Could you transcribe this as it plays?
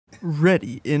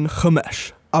ready in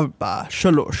 5, 4, 3,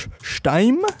 2.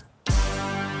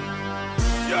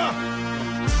 Yeah.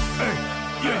 Hey,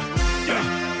 yeah.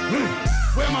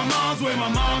 Where my mom's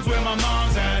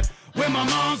at. Where my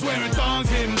mom's wearing thongs,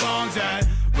 hitting bongs at.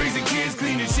 Raising kids,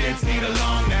 cleaning shits, need a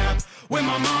long nap. Where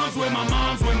my mom's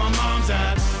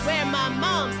at. Where my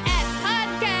mom's at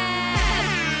podcast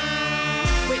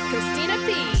with Christina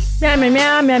P. Meow, meow,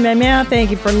 meow, meow, meow, meow. Thank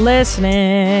you for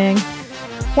listening.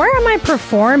 Where am I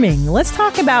performing? Let's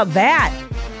talk about that.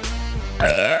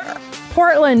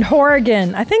 Portland,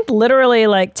 Oregon. I think literally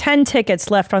like 10 tickets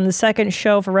left on the second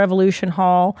show for Revolution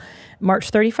Hall,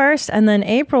 March 31st. And then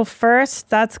April 1st,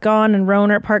 that's gone in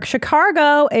Rohnert Park.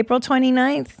 Chicago, April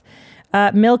 29th.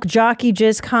 Milk Jockey,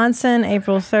 Wisconsin,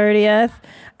 April 30th.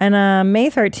 And May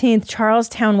 13th,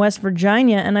 Charlestown, West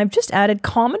Virginia. And I've just added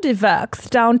Comedy Works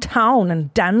downtown in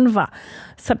Denver,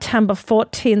 September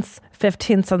 14th,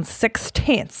 15th, and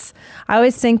 16th. I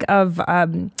always think of,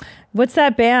 what's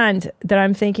that band that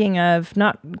I'm thinking of?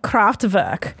 Not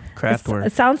Kraftwerk. Kraftwerk.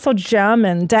 It sounds so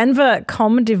German. Denver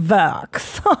Comedy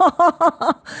Works.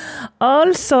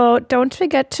 Also, don't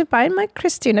forget to buy my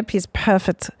Christina P's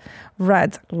Perfect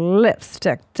Red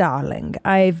Lipstick, darling.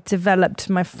 I've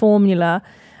developed my formula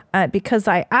because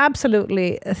I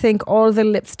absolutely think all the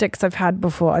lipsticks I've had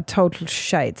before are total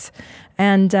shite.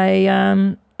 And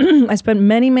I spent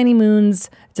many, many moons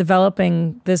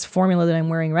developing this formula that I'm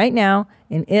wearing right now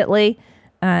in Italy.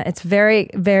 It's very,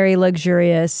 very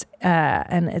luxurious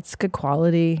and it's good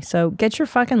quality. So get your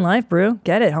fucking life, brew.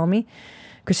 Get it, homie.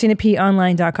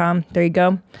 ChristinaPOnline.com. There you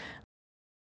go.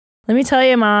 Let me tell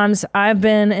you, moms, I've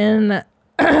been in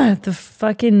the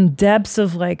fucking depths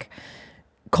of like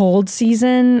cold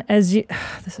season. This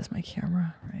is my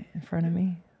camera right in front of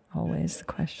me. Always the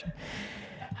question.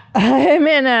 I'm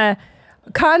in a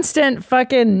constant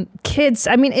fucking kids.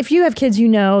 I mean, if you have kids, you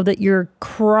know that you're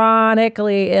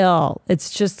chronically ill. It's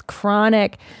just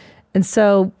chronic. And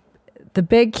so the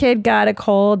big kid got a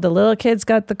cold, the little kids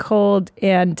got the cold,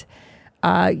 and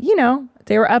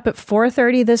they were up at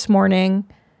 4:30 this morning,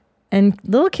 and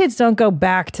little kids don't go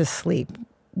back to sleep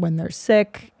when they're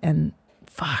sick, and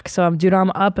fuck. So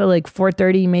I'm up at like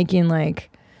 4:30 making like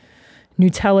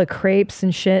Nutella crepes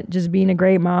and shit, just being a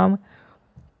great mom.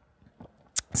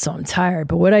 So I'm tired.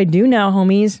 But what I do now,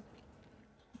 homies,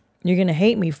 you're going to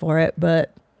hate me for it,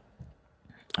 but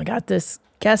I got this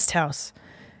guest house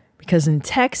because in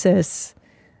Texas,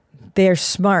 they're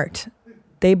smart.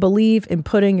 They believe in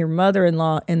putting your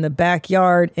mother-in-law in the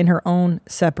backyard in her own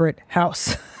separate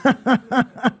house.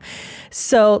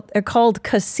 So they're called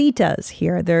casitas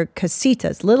here. They're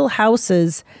casitas, little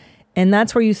houses, and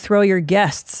that's where you throw your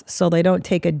guests so they don't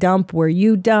take a dump where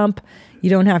you dump. You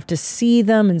don't have to see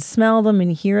them and smell them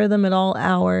and hear them at all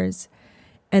hours.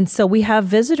 And so we have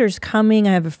visitors coming.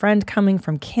 I have a friend coming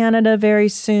from Canada very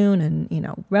soon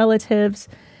and, relatives.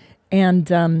 And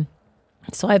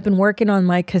so I've been working on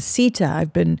my casita.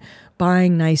 I've been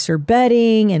buying nicer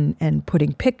bedding and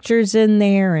putting pictures in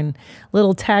there and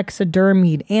little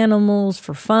taxidermied animals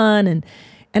for fun.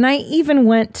 And I even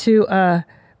went to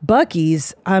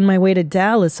Buc-ee's on my way to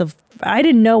Dallas. I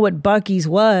didn't know what Buc-ee's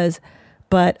was,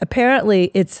 but apparently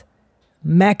it's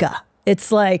Mecca.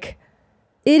 It's like,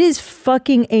 it is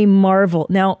fucking a marvel.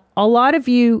 Now, a lot of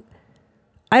you,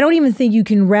 I don't even think you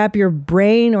can wrap your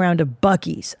brain around a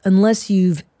Buc-ee's unless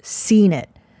you've seen it.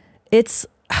 It's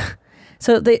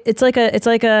like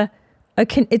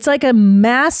a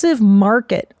massive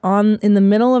market in the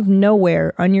middle of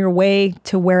nowhere on your way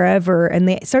to wherever, and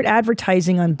they start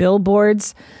advertising on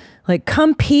billboards like,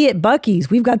 come pee at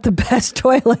Buc-ee's. We've got the best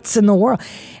toilets in the world.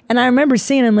 And I remember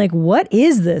seeing, I'm like, what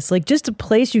is this? Like, just a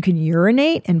place you can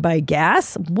urinate and buy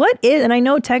gas? And I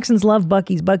know Texans love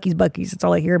Buc-ee's. That's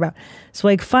all I hear about. So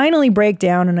I finally break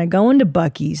down and I go into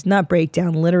Buc-ee's, not break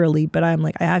down literally, but I'm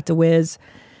like, I have to whiz.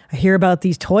 I hear about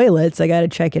these toilets. I got to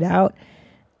check it out.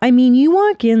 I mean, you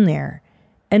walk in there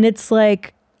and it's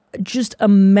like just a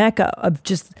mecca of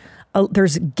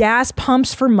there's gas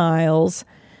pumps for miles.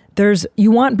 You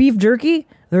want beef jerky?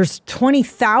 There's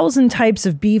 20,000 types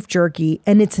of beef jerky,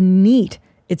 and it's neat.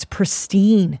 It's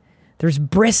pristine. There's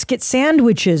brisket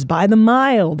sandwiches by the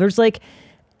mile. There's like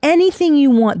anything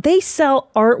you want. They sell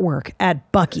artwork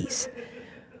at Buc-ee's.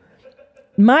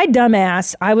 My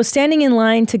dumbass, I was standing in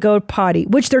line to go potty,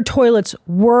 which their toilets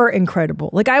were incredible.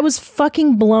 Like, I was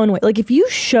fucking blown away. Like, if you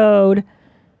showed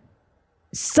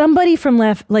somebody from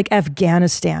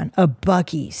Afghanistan a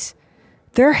Buc-ee's,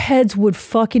 their heads would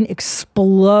fucking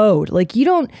explode. Like,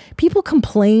 people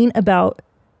complain about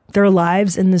their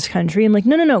lives in this country. I'm like,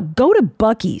 no, go to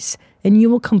Buc-ee's and you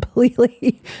will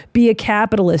completely be a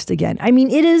capitalist again. I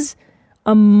mean, it is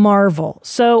a marvel.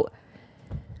 So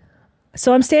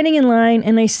So I'm standing in line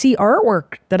and I see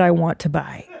artwork that I want to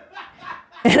buy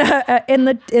in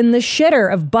the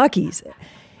shitter of Buc-ee's.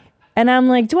 And I'm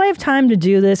like, do I have time to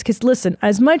do this? Because listen,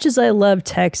 as much as I love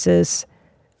Texas,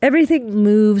 everything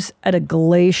moves at a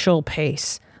glacial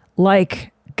pace.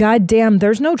 Like, goddamn,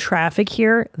 there's no traffic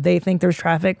here. They think there's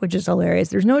traffic, which is hilarious.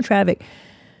 There's no traffic.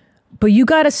 But you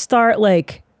got to start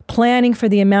like planning for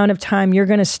the amount of time you're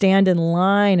going to stand in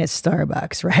line at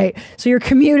Starbucks, right? So your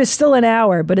commute is still an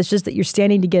hour, but it's just that you're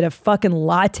standing to get a fucking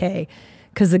latte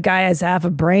because the guy has half a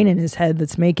brain in his head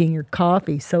that's making your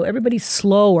coffee. So everybody's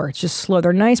slower. It's just slow.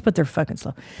 They're nice, but they're fucking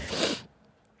slow.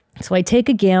 So I take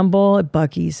a gamble at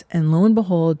Buc-ee's, and lo and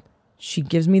behold, she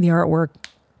gives me the artwork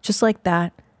just like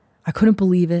that. I couldn't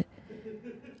believe it.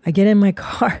 I get in my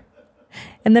car.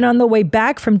 And then on the way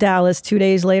back from Dallas 2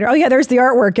 days later, oh yeah, there's the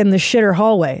artwork in the shitter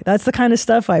hallway. That's the kind of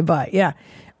stuff I buy. Yeah.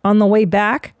 On the way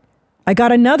back, I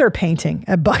got another painting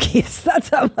at Buc-ee's. That's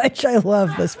how much I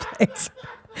love this place.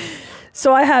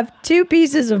 So I have 2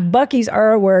 pieces of Buc-ee's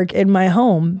artwork in my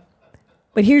home.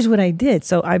 But here's what I did.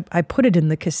 So I put it in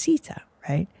the casita,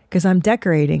 right? Because I'm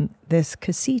decorating this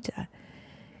casita.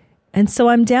 And so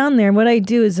I'm down there. And what I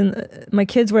do is, my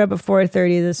kids were up at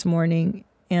 4:30 this morning,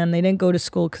 and they didn't go to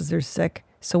school because they're sick.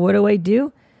 So what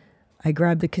do? I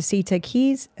grab the casita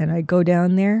keys, and I go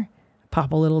down there,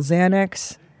 pop a little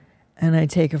Xanax, and I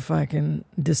take a fucking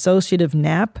dissociative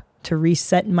nap to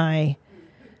reset my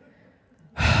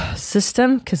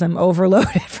system because I'm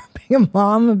overloaded from being a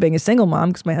mom and being a single mom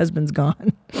because my husband's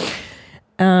gone.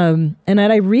 And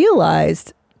what I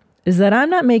realized is that I'm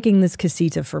not making this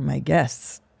casita for my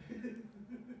guests.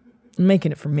 I'm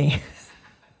making it for me.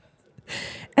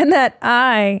 And that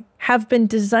I have been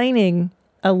designing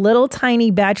a little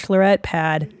tiny bachelorette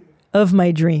pad of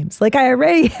my dreams. Like, I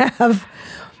already have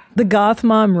the Goth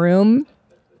Mom room,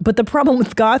 but the problem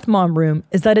with Goth Mom room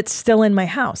is that it's still in my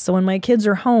house. So when my kids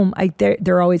are home,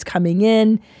 they're always coming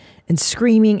in and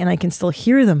screaming, and I can still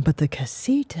hear them. But the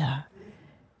casita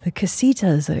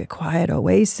is a quiet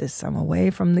oasis. I'm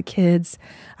away from the kids.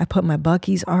 I put my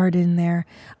Buc-ee's art in there.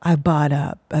 I bought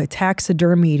a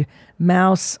taxidermied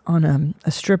mouse on a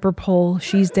stripper pole.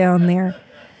 She's down there.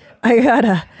 I got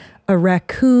a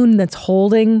raccoon that's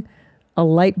holding a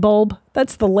light bulb.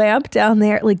 That's the lamp down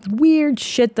there. Like, weird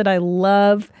shit that I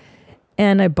love.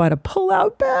 And I bought a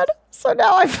pull-out bed. So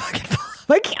now I fucking pull out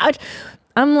my couch.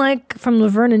 I'm like, from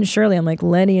Laverne and Shirley, I'm like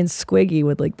Lenny and Squiggy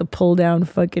with like the pull-down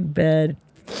fucking bed.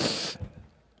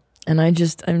 And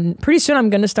I'm pretty soon I'm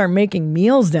going to start making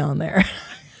meals down there.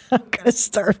 I'm going to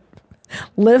start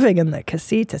living in the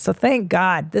casita. So thank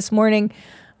God. This morning,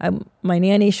 my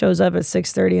nanny shows up at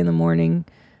 6:30 in the morning.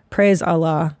 Praise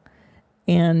Allah.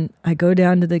 And I go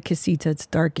down to the casita. It's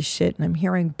dark as shit. And I'm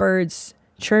hearing birds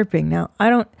chirping. Now,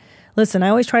 I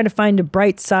always try to find a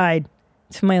bright side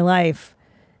to my life.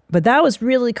 But that was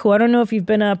really cool. I don't know if you've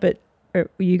been up or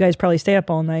you guys probably stay up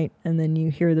all night and then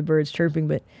you hear the birds chirping.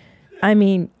 But I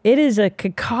mean, it is a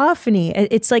cacophony.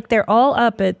 It's like they're all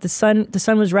up at the sun. The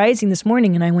sun was rising this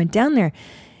morning, and I went down there,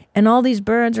 and all these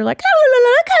birds are like,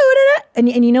 and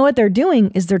you know what they're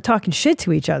doing is they're talking shit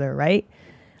to each other, right?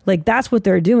 Like, that's what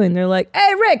they're doing. They're like,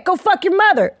 hey, Rick, go fuck your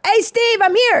mother. Hey, Steve,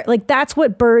 I'm here. Like, that's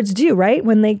what birds do, right?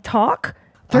 When they talk,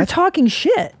 they're talking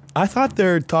shit. I thought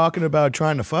they're talking about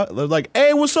trying to fuck. They're like,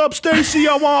 hey, what's up, Stacy?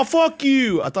 I want to fuck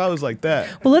you. I thought it was like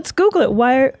that. Well, let's Google it.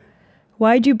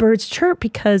 Why do birds chirp?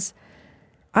 Because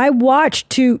I was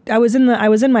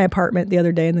in my apartment the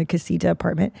other day, in the casita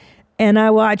apartment, and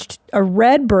I watched a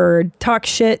red bird talk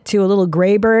shit to a little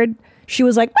gray bird. She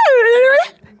was like,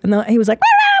 and he was like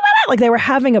they were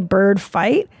having a bird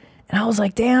fight. And I was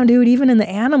like, damn, dude, even in the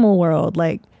animal world,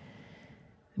 like,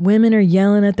 women are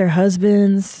yelling at their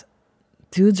husbands.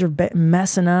 Dudes are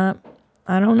messing up.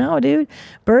 I don't know, dude.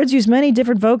 Birds use many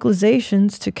different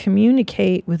vocalizations to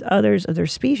communicate with others of their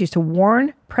species, to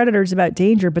warn predators about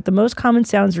danger. But the most common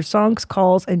sounds are songs,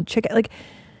 calls, and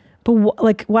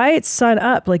why it's sun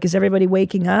up? Like, is everybody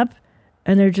waking up?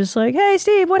 And they're just like, hey,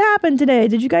 Steve, what happened today?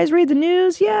 Did you guys read the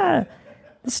news? Yeah.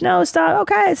 The snow stopped.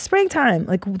 Okay, it's springtime.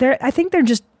 Like, I think they're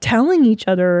just telling each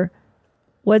other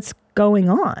what's going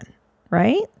on,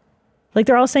 right? Like,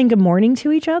 they're all saying good morning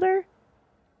to each other.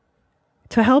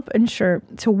 To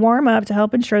warm up, to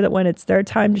help ensure that when it's their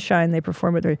time to shine, they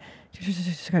perform with their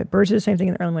birds do the same thing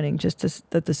in the early morning, as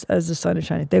the sun is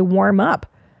shining. They warm up.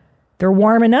 They're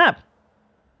warming up.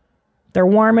 They're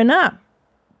warming up.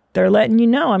 They're letting you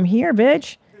know, I'm here,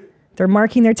 bitch. They're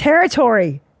marking their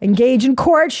territory. Engage in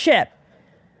courtship.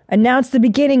 Announce the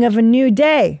beginning of a new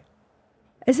day.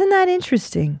 Isn't that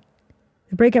interesting?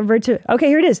 The break of bird to, okay,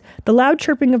 here it is. The loud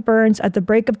chirping of birds at the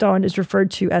break of dawn is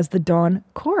referred to as the dawn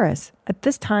chorus. At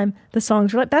this time, the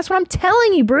songs are like, that's what I'm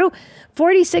telling you, bro.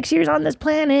 46 years on this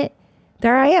planet.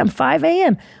 There I am, 5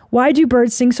 a.m. Why do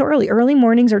birds sing so early? Early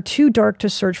mornings are too dark to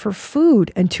search for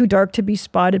food and too dark to be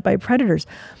spotted by predators.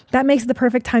 That makes it the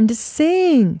perfect time to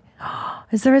sing.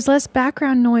 As there is less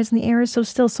background noise and the air is so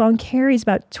still, song carries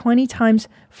about 20 times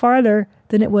farther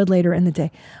than it would later in the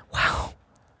day. Wow.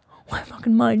 My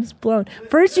fucking mind is blown.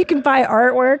 First, you can buy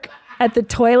artwork at the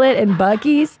toilet in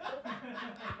Buc-ee's.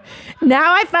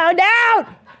 Now I found out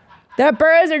that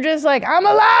birds are just like, I'm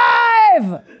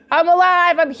alive. I'm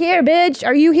alive. I'm here, bitch.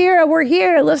 Are you here? We're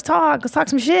here. Let's talk. Let's talk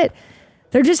some shit.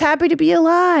 They're just happy to be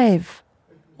alive.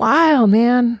 Wow,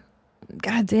 man.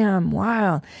 Goddamn,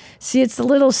 wow. See, it's the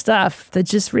little stuff that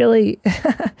just really,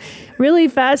 really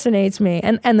fascinates me.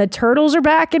 And the turtles are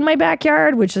back in my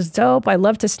backyard, which is dope. I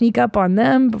love to sneak up on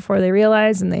them before they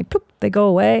realize and they go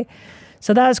away.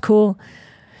 So that was cool.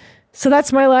 So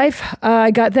that's my life.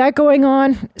 I got that going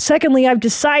on. Secondly, I've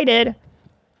decided,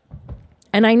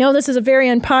 and I know this is a very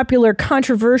unpopular,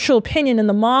 controversial opinion in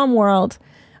the mom world,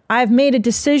 I've made a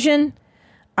decision.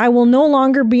 I will no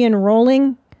longer be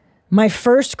enrolling my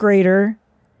first grader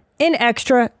in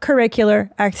extracurricular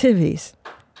activities.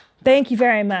 Thank you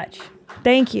very much.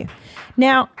 Thank you.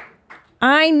 Now,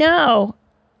 I know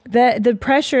that the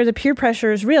peer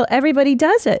pressure is real. Everybody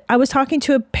does it. I was talking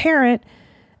to a parent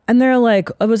and they're like,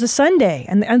 it was a Sunday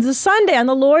and it's a Sunday on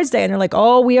the Lord's Day. And they're like,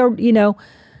 oh, we are, we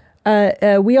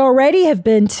already have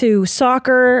been to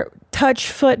soccer, touch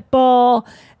football,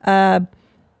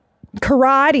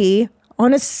 karate,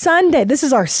 on a Sunday. This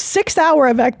is our 6th hour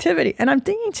of activity. And I'm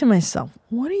thinking to myself,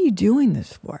 what are you doing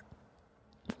this for?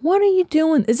 What are you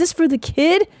doing? Is this for the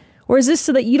kid? Or is this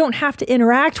so that you don't have to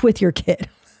interact with your kid?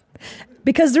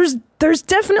 Because there's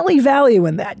definitely value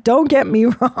in that. Don't get me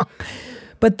wrong.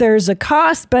 But there's a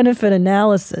cost-benefit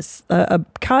analysis, a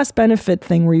cost-benefit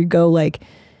thing where you go like,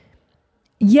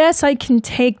 yes, I can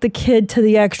take the kid to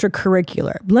the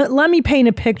extracurricular. Let me paint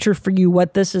a picture for you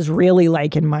what this is really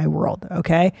like in my world,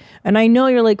 okay? And I know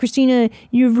you're like, Christina,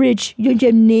 you're rich. You don't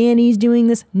have nannies doing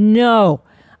this. No,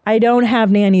 I don't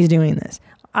have nannies doing this.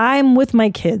 I'm with my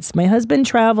kids. My husband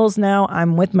travels now.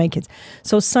 I'm with my kids.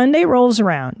 So Sunday rolls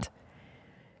around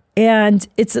and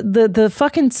it's the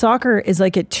fucking soccer is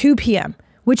like at 2 p.m.,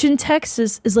 which in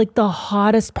Texas is like the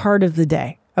hottest part of the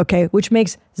day, okay? Which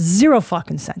makes zero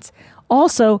fucking sense.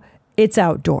 Also, it's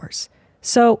outdoors.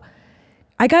 So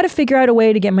I got to figure out a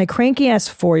way to get my cranky ass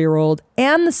 4-year-old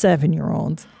and the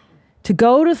 7-year-old to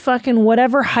go to fucking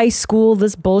whatever high school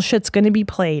this bullshit's going to be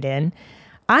played in.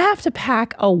 I have to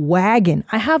pack a wagon.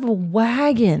 I have a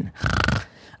wagon,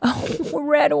 a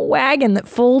red wagon that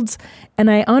folds,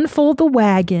 and I unfold the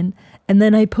wagon, and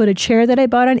then I put a chair that I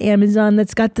bought on Amazon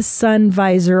that's got the sun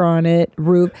visor on it,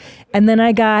 roof, and then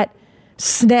I got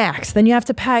snacks. Then you have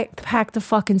to pack the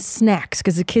fucking snacks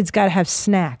because the kid's got to have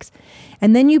snacks.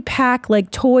 And then you pack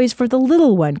like toys for the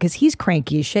little one because he's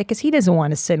cranky as shit because he doesn't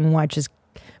want to sit and watch his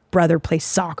brother play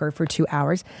soccer for 2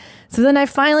 hours. So then I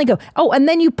finally go, oh, and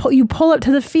then you pull up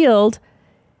to the field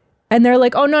and they're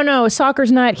like, oh, no,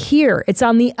 soccer's not here. It's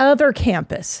on the other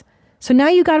campus. So now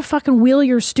you got to fucking wheel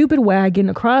your stupid wagon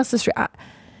across the street.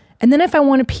 And then if I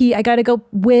want to pee, I got to go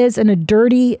whiz in a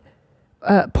dirty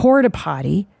porta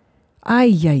potty.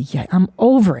 I'm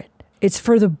over it. It's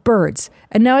for the birds.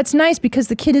 And now it's nice because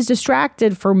the kid is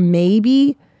distracted for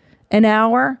maybe an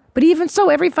hour. But even so,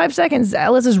 every 5 seconds,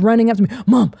 Alice is running up to me.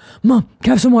 Mom, can I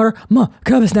have some water? Mom,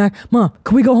 can I have a snack? Mom,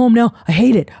 can we go home now? I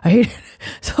hate it.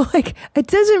 So like, it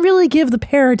doesn't really give the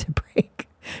parent a break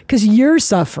because you're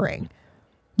suffering.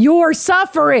 You're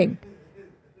suffering.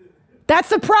 That's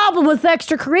the problem with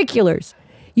extracurriculars.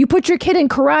 You put your kid in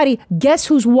karate. Guess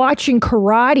who's watching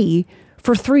karate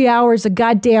for 3 hours a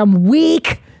goddamn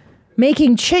week,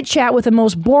 making chit chat with the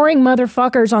most boring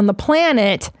motherfuckers on the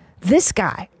planet? This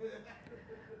guy.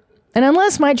 And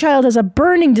unless my child has a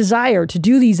burning desire to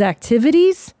do these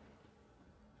activities,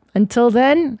 until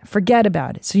then, forget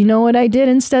about it. So you know what I did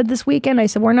instead this weekend? I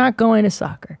said, we're not going to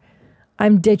soccer.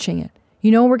 I'm ditching it.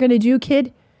 You know what we're going to do,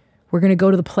 kid? We're going to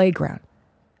go to the playground.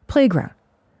 Playground.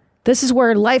 This is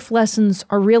where life lessons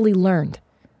are really learned.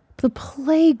 The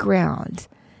playground.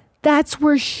 That's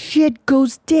where shit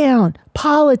goes down.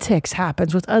 Politics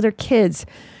happens with other kids.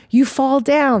 You fall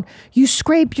down. You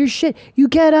scrape your shit. You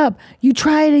get up. You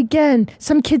try it again.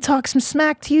 Some kid talks some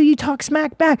smack to you. You talk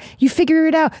smack back. You figure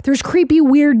it out. There's creepy,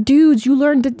 weird dudes. You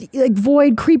learn to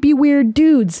avoid creepy, weird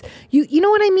dudes. You know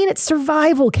what I mean? It's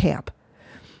survival camp.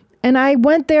 And I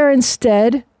went there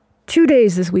instead 2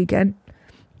 days this weekend.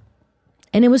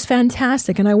 And it was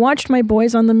fantastic. And I watched my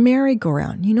boys on the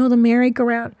merry-go-round. You know the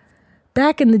merry-go-round?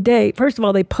 Back in the day, first of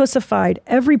all, they pussified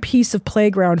every piece of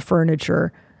playground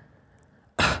furniture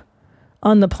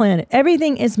on the planet.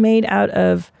 Everything is made out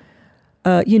of,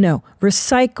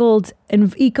 recycled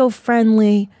and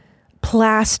eco-friendly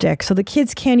plastic. So the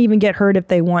kids can't even get hurt if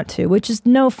they want to, which is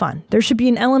no fun. There should be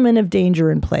an element of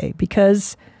danger in play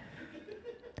because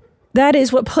that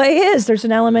is what play is. There's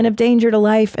an element of danger to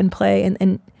life and play.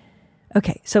 And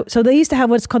okay, so they used to have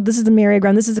what's called, this is the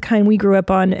merry-go-round. This is the kind we grew up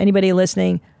on. Anybody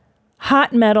listening?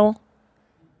 Hot metal,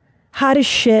 hot as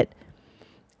shit.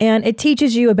 And it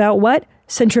teaches you about what?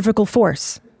 Centrifugal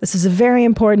force. This is a very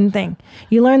important thing.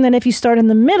 You learn that if you start in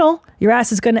the middle, your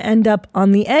ass is going to end up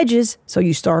on the edges. So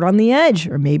you start on the edge,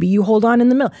 or maybe you hold on in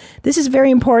the middle. This is a very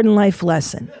important life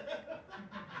lesson.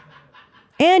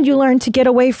 And you learn to get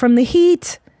away from the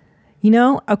heat.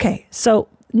 Okay, so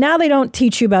now they don't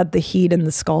teach you about the heat and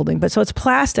the scalding, but so it's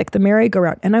plastic, the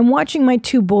merry-go-round. And I'm watching my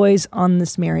two boys on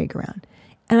this merry-go-round.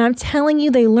 And I'm telling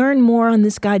you, they learn more on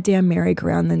this goddamn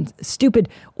merry-go-round than stupid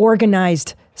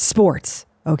organized sports,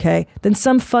 okay? Than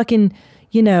some fucking,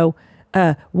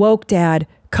 woke dad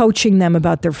coaching them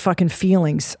about their fucking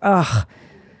feelings. Ugh.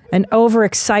 And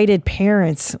overexcited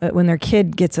parents when their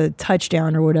kid gets a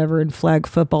touchdown or whatever in flag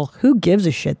football. Who gives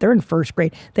a shit? They're in first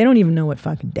grade. They don't even know what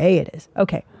fucking day it is.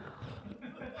 Okay.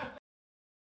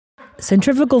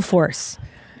 Centrifugal force.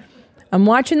 I'm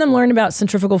watching them learn about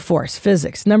centrifugal force,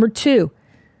 physics. Number 2,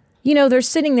 they're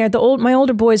sitting there. My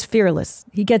older boy is fearless.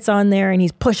 He gets on there and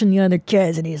he's pushing the other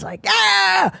kids and he's like,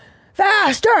 ah,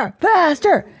 faster,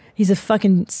 faster. He's a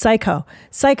fucking psycho.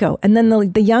 And then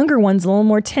the younger one's a little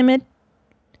more timid.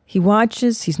 He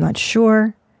watches. He's not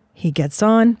sure. He gets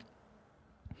on.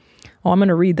 Oh, I'm going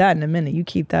to read that in a minute. You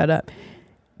keep that up.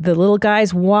 The little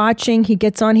guy's watching. He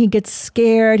gets on. He gets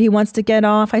scared. He wants to get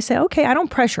off. I say, okay, I don't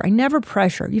pressure. I never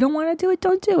pressure. You don't want to do it?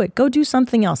 Don't do it. Go do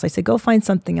something else. I say, go find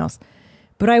something else.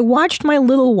 But I watched my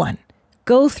little one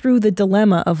go through the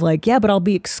dilemma of like, yeah, but I'll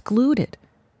be excluded.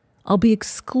 I'll be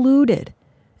excluded.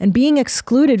 And being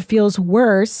excluded feels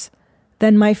worse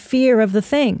than my fear of the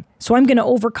thing. So I'm going to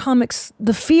overcome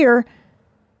the fear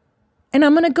and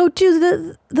I'm going to go do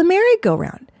the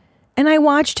merry-go-round. And I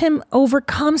watched him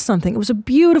overcome something. It was a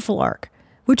beautiful arc,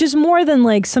 which is more than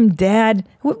like some dad,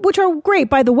 which are great,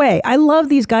 by the way. I love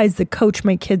these guys that coach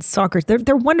my kids' soccer.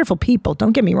 They're wonderful people.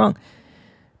 Don't get me wrong.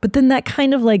 But then that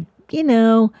kind of like,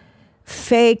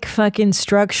 fake fucking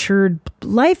structured,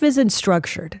 life isn't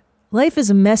structured. Life is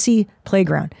a messy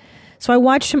playground. So I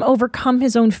watched him overcome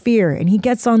his own fear and he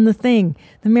gets on the thing,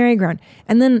 the merry-go-round.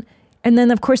 And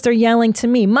then of course they're yelling to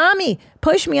me, Mommy,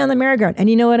 push me on the merry-go-round. And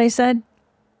you know what I said?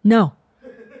 No.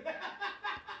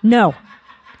 No.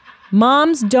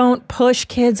 Moms don't push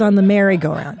kids on the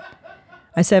merry-go-round.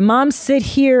 I said, Mom, sit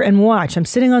here and watch. I'm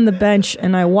sitting on the bench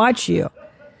and I watch you.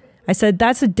 I said,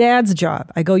 that's a dad's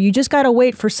job. I go, you just got to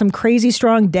wait for some crazy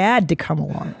strong dad to come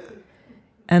along.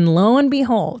 And lo and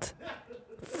behold,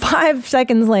 5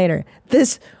 seconds later,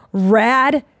 this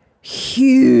rad,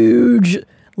 huge,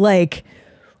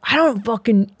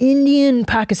 fucking Indian,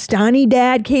 Pakistani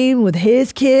dad came with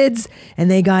his kids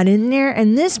and they got in there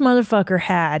and this motherfucker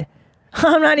had,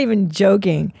 I'm not even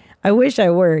joking. I wish I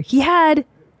were. He had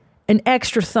an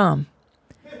extra thumb.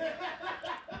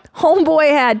 Homeboy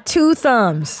had 2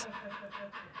 thumbs.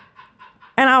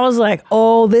 And I was like,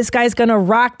 oh, this guy's going to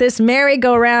rock this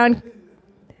merry-go-round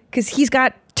because he's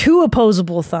got 2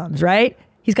 opposable thumbs, right?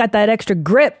 He's got that extra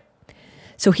grip.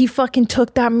 So he fucking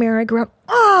took that merry-go-round.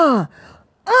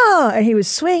 And he was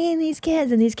swinging these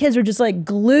kids and these kids were just like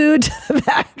glued to the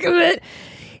back of it.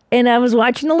 And I was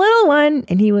watching the little one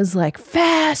and he was like,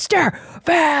 faster,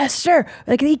 faster.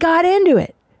 Like he got into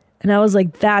it. And I was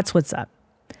like, that's what's up.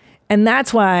 And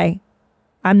that's why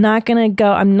I'm not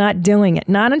doing it.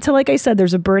 Not until, like I said,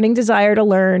 there's a burning desire to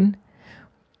learn,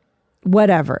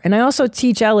 whatever. And I also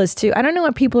teach Ellis too. I don't know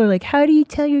what people are like, how do you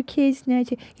tell your kids not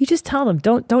to? You just tell them,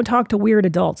 don't talk to weird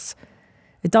adults.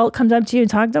 Adult comes up to you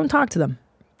and don't talk to them.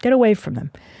 Get away from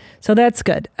them. So that's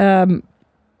good.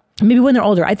 Maybe when they're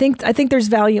older. I think there's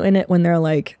value in it when they're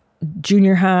like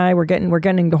junior high, we're getting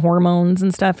into hormones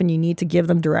and stuff and you need to give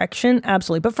them direction.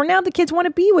 Absolutely. But for now, the kids want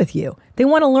to be with you. They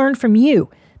want to learn from you.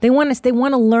 They want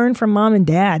to learn from mom and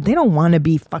dad. They don't want to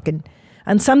be fucking,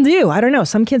 and some do. I don't know.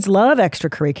 Some kids love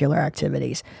extracurricular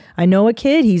activities. I know a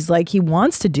kid, he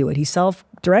wants to do it. He's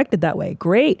self-directed that way.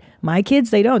 Great. My kids,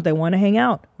 they don't. They want to hang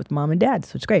out with mom and dad.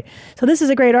 So it's great. So this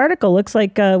is a great article. Looks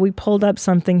like we pulled up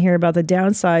something here about the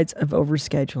downsides of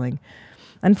overscheduling.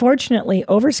 Unfortunately,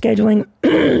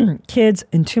 overscheduling kids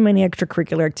in too many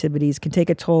extracurricular activities can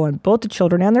take a toll on both the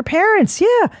children and their parents.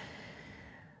 Yeah.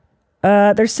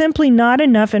 There's simply not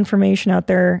enough information out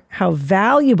there how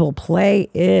valuable play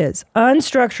is.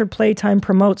 Unstructured playtime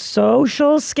promotes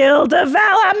social skill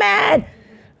development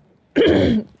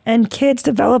and kids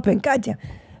developing. Goddamn.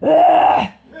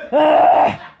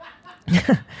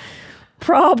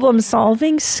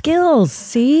 Problem-solving skills.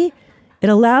 See? It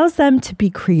allows them to be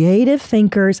creative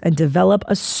thinkers and develop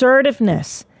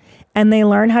assertiveness. And they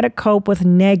learn how to cope with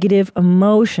negative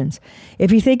emotions.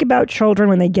 If you think about children,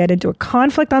 when they get into a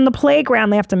conflict on the playground,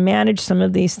 they have to manage some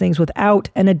of these things without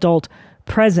an adult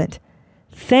present.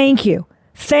 Thank you.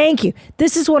 Thank you.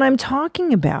 This is what I'm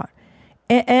talking about.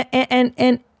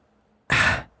 And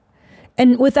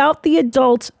without the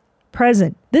adult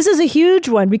present. This is a huge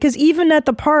one because even at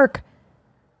the park,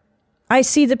 I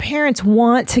see the parents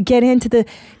want to get into the,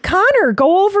 Connor,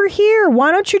 go over here.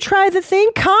 Why don't you try the thing?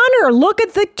 Connor, look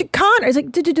at the, Connor. It's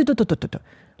like,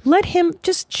 let him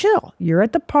just chill. You're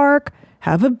at the park,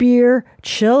 have a beer,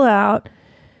 chill out.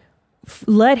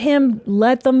 Let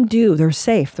them do. They're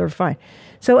safe. They're fine.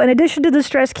 So in addition to the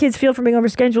stress kids feel from being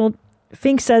overscheduled,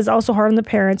 Fink says also hard on the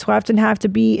parents who often have to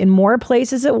be in more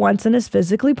places at once than is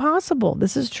physically possible.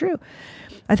 This is true.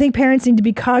 I think parents need to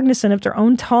be cognizant of their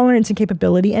own tolerance and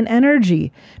capability and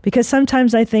energy, because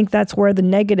sometimes I think that's where the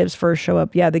negatives first show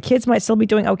up. Yeah, the kids might still be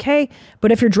doing okay,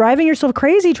 but if you're driving yourself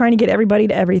crazy trying to get everybody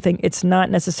to everything, it's not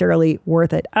necessarily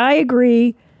worth it. I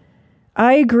agree.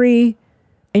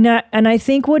 And I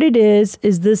think what it is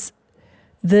this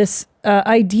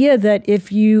idea that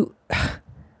if you...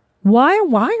 Why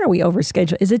are we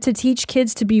overscheduled? Is it to teach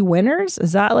kids to be winners?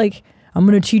 Is that like, I'm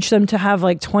going to teach them to have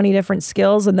like 20 different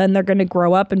skills and then they're going to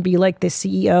grow up and be like the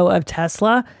CEO of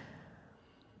Tesla?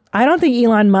 I don't think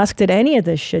Elon Musk did any of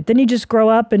this shit. Didn't he just grow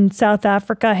up in South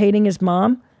Africa hating his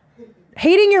mom?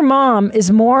 Hating your mom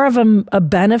is more of a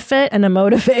benefit and a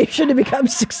motivation to become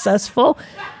successful.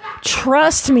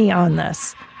 Trust me on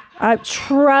this.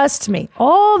 Trust me.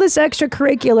 All this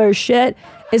extracurricular shit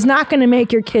is not going to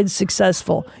make your kids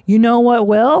successful. You know what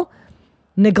will?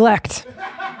 Neglect.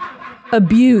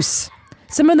 Abuse.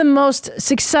 Some of the most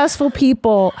successful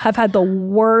people have had the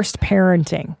worst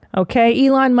parenting. Okay?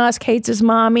 Elon Musk hates his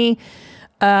mommy.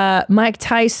 Mike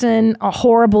Tyson, a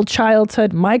horrible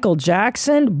childhood. Michael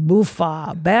Jackson,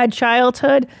 boofa, bad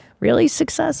childhood. Really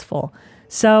successful.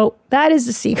 So that is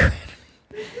the secret.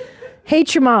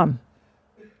 Hate your mom.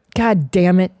 God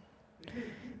damn it.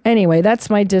 Anyway, that's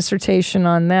my dissertation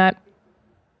on that.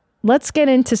 Let's get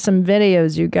into some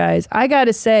videos, you guys. I got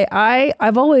to say,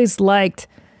 I've always liked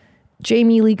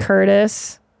Jamie Lee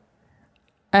Curtis,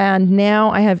 and now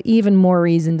I have even more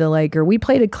reason to like her. We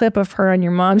played a clip of her on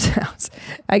your mom's house.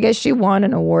 I guess she won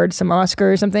an award, some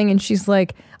Oscar or something, and she's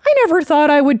like, I never thought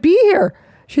I would be here.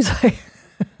 She's like,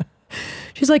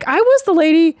 I was the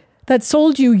lady that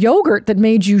sold you yogurt that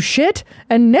made you shit,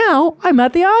 and now I'm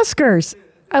at the Oscars.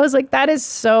 I was like, that is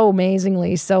so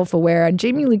amazingly self-aware. And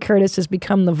Jamie Lee Curtis has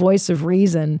become the voice of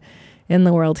reason in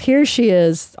the world. Here she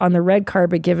is on the red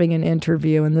carpet giving an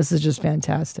interview, and this is just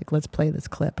fantastic. Let's play this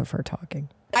clip of her talking.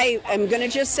 I am going to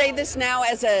just say this now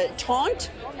as a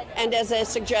taunt and as a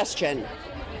suggestion.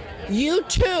 You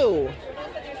too,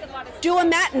 do a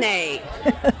matinee.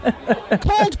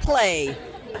 Coldplay,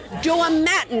 do a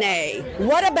matinee.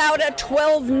 What about a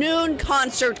 12 noon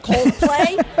concert,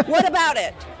 Coldplay? What about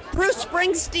it? Bruce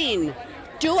Springsteen,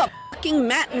 do a fucking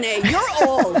matinee. You're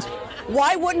old.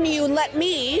 Why wouldn't you let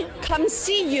me come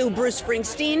see you, Bruce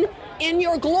Springsteen, in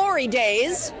your glory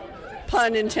days,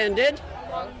 pun intended,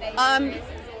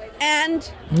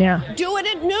 and do it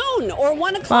at noon or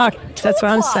 1 o'clock. That's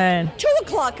what I'm saying. 2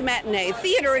 o'clock matinee,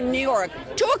 theater in New York,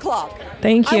 2 o'clock.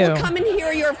 Thank you. I will come and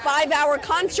hear your 5-hour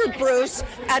concert, Bruce,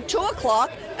 at 2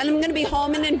 o'clock, and I'm going to be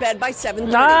home and in bed by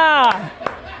 7:30.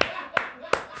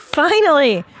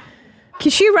 Finally. Can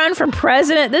she run for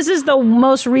president? This is the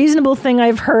most reasonable thing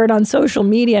I've heard on social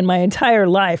media in my entire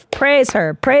life. Praise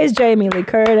her. Praise Jamie Lee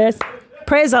Curtis.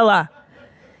 Praise Allah.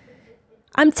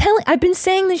 I've been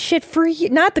saying this shit for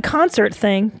years. Not the concert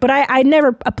thing, but I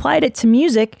never applied it to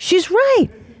music. She's right.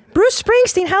 Bruce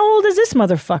Springsteen, how old is this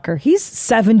motherfucker? He's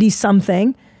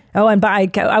 70-something. Oh, and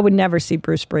I would never see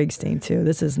Bruce Springsteen, too.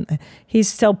 He's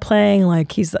still playing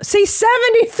like he's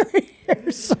 73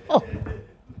 years old.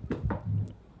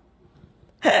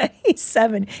 He's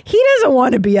 7. He doesn't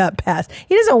want to be up past.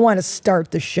 He doesn't want to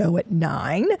start the show at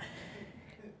 9.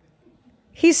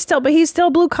 He's still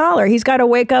blue collar. He's got to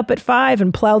wake up at 5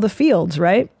 and plow the fields,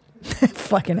 right?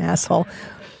 Fucking asshole.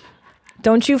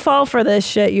 Don't you fall for this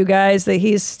shit, you guys, that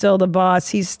he's still the boss.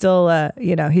 He's still,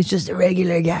 he's just a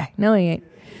regular guy. No, he ain't.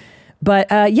 But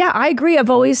yeah, I agree.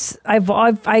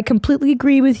 I completely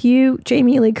agree with you,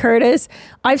 Jamie Lee Curtis.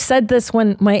 I've said this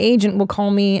when my agent will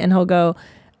call me and he'll go,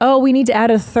 oh, we need to add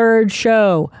a third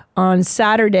show on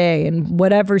Saturday in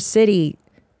whatever city.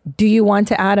 Do you want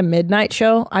to add a midnight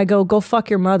show? I go fuck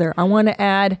your mother. I want to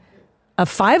add a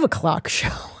 5 o'clock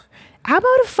show. How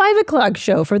about a 5 o'clock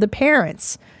show for the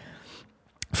parents?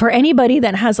 For anybody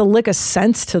that has a lick of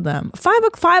sense to them. 5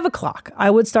 o'clock. I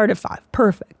would start at 5.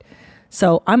 Perfect.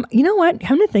 So you know what?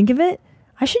 Come to think of it,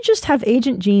 I should just have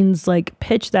Agent Jeans like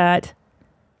pitch that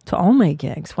to all my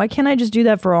gigs. Why can't I just do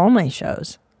that for all my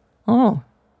shows? Oh,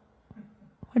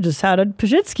 I just had a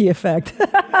Pajitsky effect.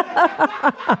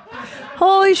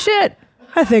 Holy shit.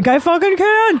 I think I fucking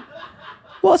can.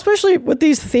 Well, especially with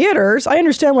these theaters, I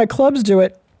understand why clubs do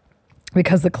it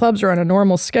because the clubs are on a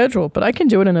normal schedule, but I can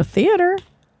do it in a theater.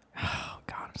 Oh,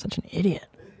 God, I'm such an idiot.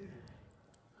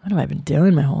 What have I been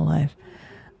doing my whole life?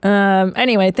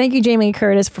 Anyway, thank you, Jamie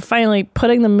Curtis, for finally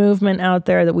putting the movement out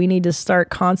there that we need to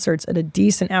start concerts at a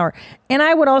decent hour. And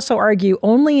I would also argue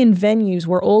only in venues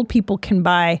where old people can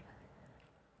buy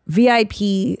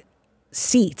VIP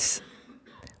seats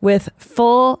with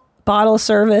full bottle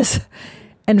service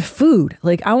and food.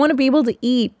 Like, I want to be able to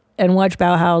eat and watch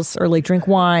Bauhaus or like drink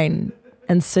wine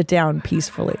and sit down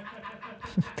peacefully.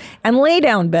 And lay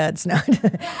down beds. Now,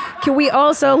 can we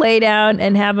also lay down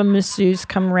and have a masseuse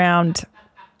come around?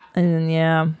 And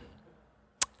yeah.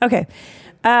 Okay.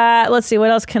 Let's see.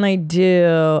 What else can I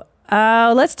do?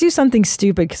 Let's do something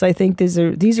stupid because I think these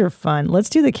are fun. Let's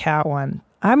do the cat one.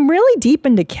 I'm really deep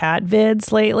into cat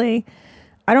vids lately.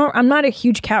 I'm not a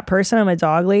huge cat person. I'm a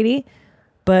dog lady.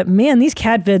 But man, these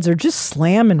cat vids are just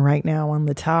slamming right now on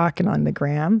the talk and on the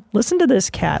gram. Listen to this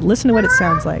cat. Listen to what it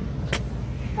sounds like.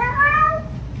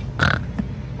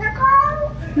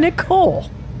 Nicole.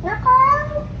 Nicole.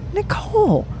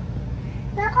 Nicole.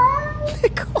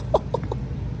 Nicole.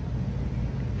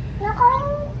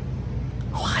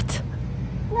 What?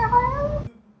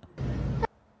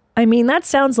 I mean, that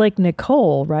sounds like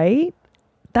Nicole, right?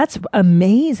 That's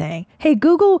amazing. Hey,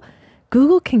 Google,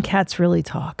 can cats really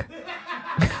talk?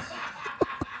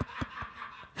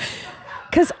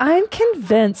 Because I'm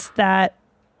convinced that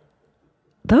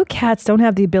though cats don't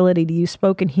have the ability to use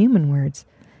spoken human words,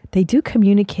 they do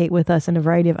communicate with us in a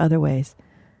variety of other ways.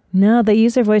 No, they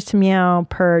use their voice to meow,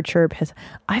 purr, chirp, hiss.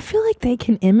 I feel like they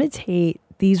can imitate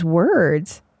these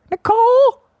words.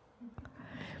 Nicole!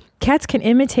 Cats can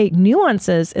imitate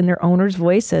nuances in their owners'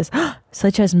 voices,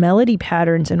 such as melody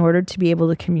patterns, in order to be able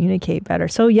to communicate better.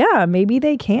 So yeah, maybe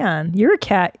they can. You're a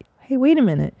cat. Hey, wait a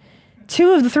minute.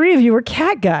 2 of the 3 of you are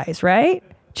cat guys, right?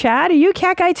 Chad, are you a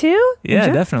cat guy too? Yeah,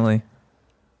 definitely.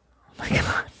 Oh my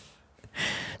God.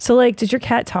 So like, does your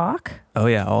cat talk? Oh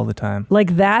yeah, all the time.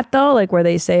 Like that though? Like where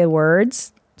they say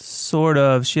words? Sort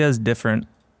of. She has different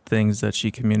things that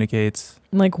she communicates.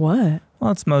 Like what?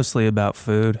 Well, it's mostly about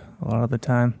food a lot of the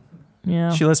time.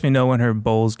 Yeah. She lets me know when her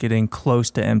bowl's getting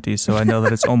close to empty, so I know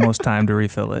that it's almost time to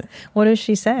refill it. What does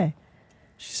she say?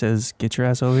 She says, get your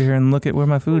ass over here and look at where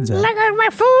my food's at. Look at my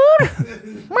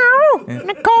food! Meow!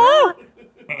 Nicole!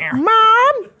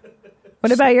 Mom!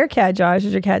 What about your cat, Josh?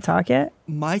 Does your cat talk yet?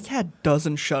 My cat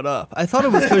doesn't shut up. I thought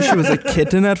it was because she was a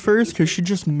kitten at first, because she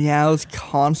just meows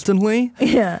constantly.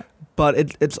 Yeah.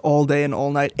 But it's all day and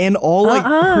all night. And all, like,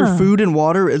 her food and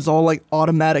water is all, like,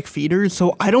 automatic feeders.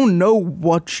 So I don't know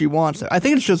what she wants. I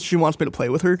think it's just she wants me to play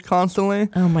with her constantly.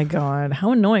 Oh, my God.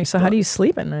 How annoying. So how do you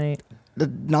sleep at night?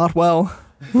 Not well.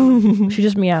 She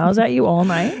just meows at you all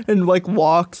night? And, like,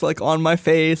 walks, like, on my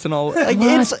face and all. Like,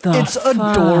 What it's the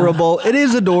fuck? adorable. It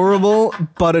is adorable,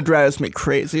 but it drives me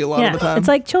crazy a lot of the time. It's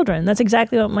like children. That's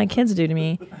exactly what my kids do to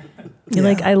me. You're Yeah.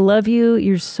 like, I love you.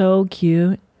 You're so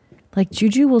cute. Like,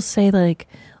 Juju will say, like,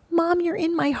 Mom, you're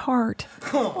in my heart.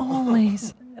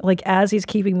 Always. Like, as he's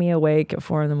keeping me awake at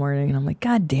 4 a.m. and I'm like,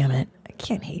 God damn it. I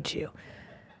can't hate you.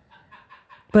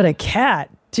 But a cat,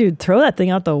 dude, throw that thing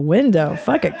out the window.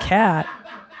 Fuck a cat.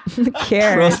 Who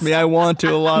cares? Trust me, I want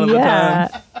to a lot of the time.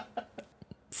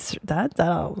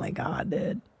 Oh my God,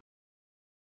 dude.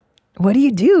 What do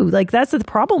you do? Like, that's the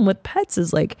problem with pets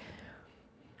is like,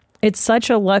 it's such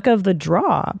a luck of the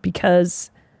draw because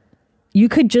you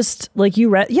could just like, you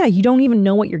don't even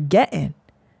know what you're getting.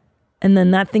 And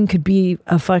then that thing could be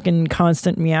a fucking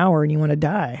constant meower and you want to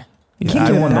die. Yeah,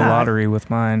 I won the lottery with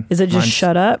mine. Is it just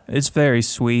shut up? It's very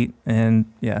sweet and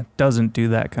yeah, doesn't do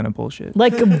that kind of bullshit.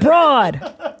 Like a broad,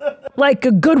 like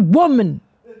a good woman.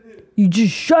 You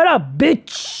just shut up,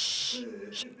 bitch.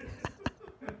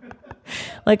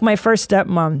 Like my first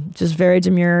stepmom, just very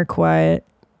demure, quiet,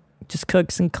 just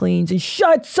cooks and cleans and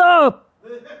shuts up.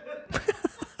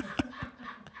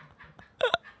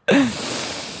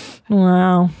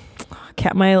 Wow.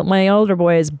 Cat, my older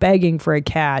boy is begging for a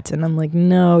cat, and I'm like,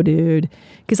 no, dude,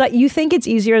 because you think it's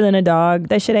easier than a dog.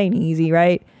 That shit ain't easy,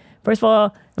 right? First of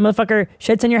all, The motherfucker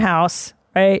shits in your house,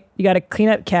 right? You got to clean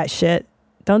up cat shit.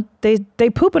 Don't they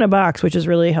poop in a box, which is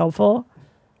really helpful.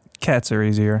 Cats are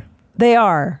easier. They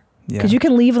are. Yeah. Because you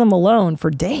can leave them alone for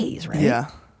days, right? Yeah.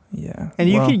 Yeah. And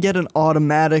you can get an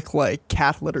automatic like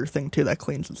cat litter thing too that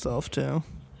cleans itself too.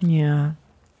 Yeah.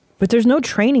 But there's no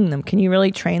training them. Can you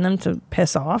really train them to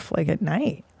piss off like at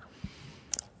night?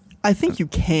 I think you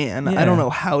can. Yeah. I don't know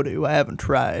how to. I haven't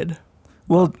tried.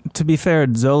 Well, to be fair,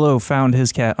 Zolo found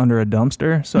his cat under a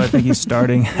dumpster, so I think he's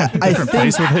starting at a different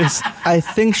place with his. I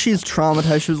think she's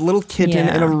traumatized. She was a little kitten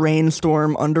in a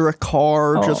rainstorm under a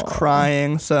car, just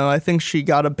crying. So I think she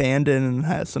got abandoned and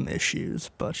has some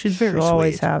issues. But she's very sweet.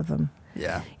 Always have them.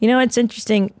 Yeah. You know, it's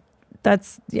interesting.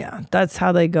 That's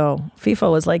how they go.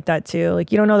 FIFA was like that too.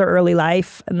 Like you don't know their early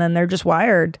life, and then they're just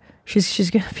wired.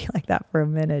 She's gonna be like that for a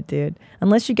minute, dude.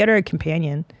 Unless you get her a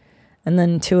companion. And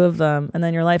then 2 of them, and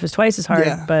then your life is twice as hard.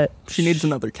 Yeah. But she needs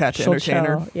another cat to entertain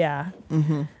her. Yeah,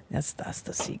 that's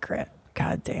the secret.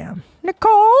 God damn,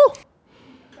 Nicole.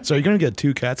 So you're gonna get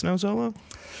 2 cats now, Zolo?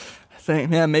 I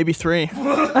think, yeah, maybe 3.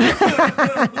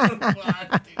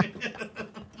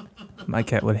 My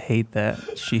cat would hate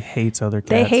that. She hates other cats.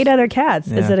 They hate other cats.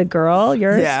 Yeah. Is it a girl?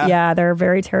 Yours? Yeah. Yeah, they're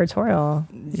very territorial.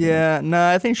 Yeah, no,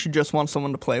 I think she just wants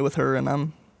someone to play with her, and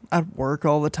I'm at work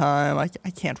all the time. I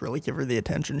can't really give her the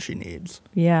attention she needs.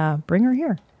 Yeah, bring her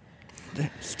here.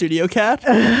 Studio cat?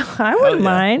 I wouldn't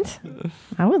mind.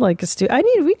 I would like a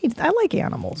I like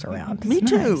animals around. Me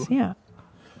It's too. nice. Yeah.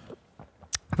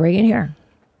 Bring it here.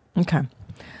 Okay.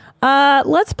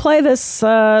 Let's play this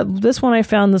this one I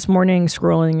found this morning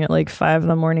scrolling at like 5 in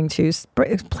the morning too.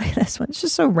 Play this one. It's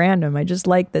just so random. I just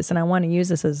like this and I want to use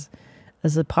this as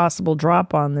a possible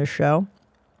drop on this show.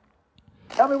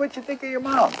 Tell me what you think of your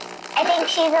mom. I think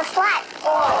she's a slut.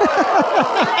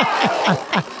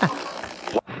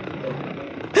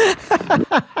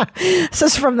 This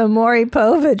is from the Maury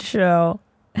Povich show.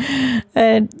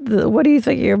 And what do you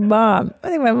think of your mom? I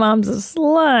think my mom's a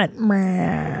slut.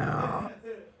 Meow.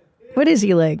 What is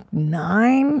he, like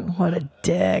 9? What a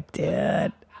dick,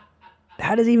 dude.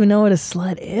 How does he even know what a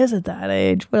slut is at that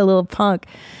age? What a little punk.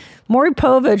 Maury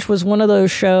Povich was one of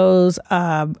those shows,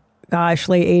 late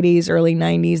 80s, early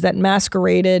 90s, that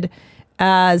masqueraded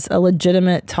as a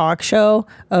legitimate talk show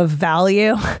of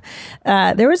value.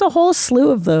 There was a whole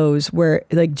slew of those where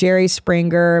like Jerry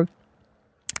Springer,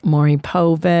 Maury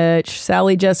Povich,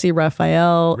 Sally Jesse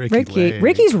Raphael, Ricky.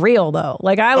 Ricky's real though.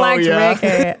 Like I liked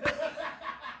Ricky.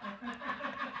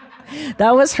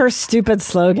 That was her stupid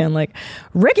slogan. Like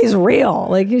Ricky's real.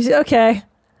 Like okay,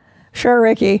 sure,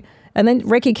 Ricky. And then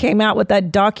Ricky came out with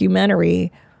that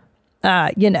documentary.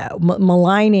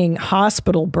 Maligning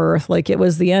hospital birth like it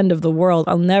was the end of the world.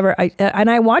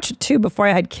 I watched it too before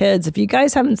I had kids. If you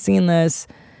guys haven't seen this,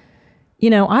 I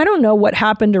don't know what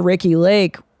happened to Ricki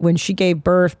Lake when she gave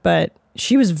birth, but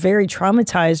she was very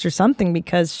traumatized or something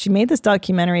because she made this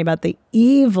documentary about the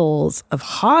evils of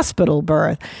hospital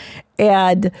birth.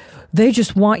 And they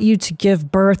just want you to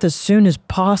give birth as soon as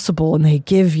possible, and they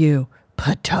give you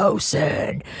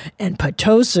Pitocin, and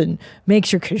Pitocin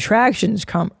makes your contractions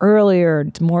come earlier,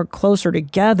 more closer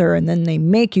together, and then they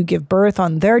make you give birth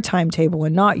on their timetable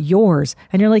and not yours.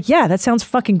 And you're like, yeah, that sounds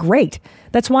fucking great.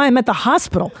 That's why I'm at the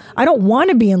hospital. I don't want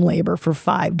to be in labor for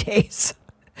 5 days.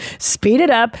 Speed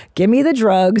it up, give me the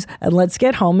drugs, and let's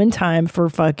get home in time for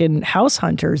fucking house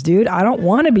hunters, dude. I don't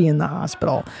want to be in the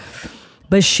hospital.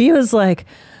 But she was like,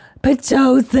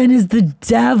 Pitocin is the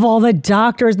devil, the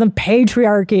doctors, the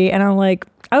patriarchy. And I'm like,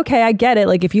 okay, I get it.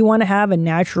 Like, if you want to have a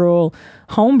natural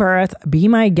home birth, be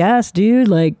my guest, dude.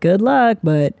 Like, good luck.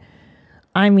 But,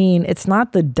 I mean, it's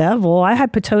not the devil. I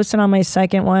had Pitocin on my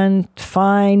second one.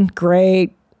 Fine,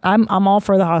 great. I'm all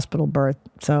for the hospital birth.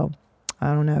 So,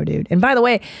 I don't know, dude. And by the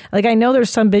way, like, I know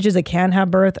there's some bitches that can have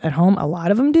birth at home. A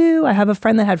lot of them do. I have a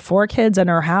friend that had 4 kids in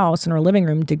her house, in her living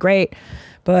room, did great.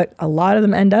 But a lot of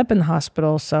them end up in the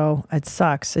hospital, so it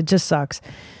sucks. It just sucks.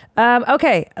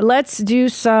 Okay, let's do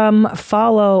some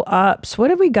follow-ups.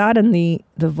 What have we got in the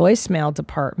voicemail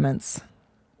departments?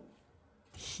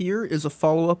 Here is a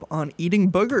follow-up on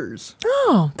eating boogers.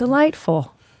 Oh,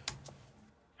 delightful.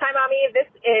 Hi, Mommy. This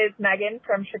is Megan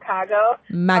from Chicago.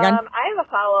 Megan. I have a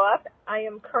follow-up. I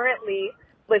am currently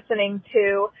listening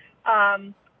to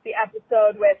the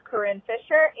episode with Corinne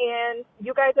Fisher, and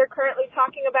you guys are currently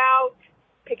talking about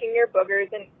picking your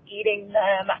boogers and eating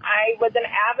them. I was an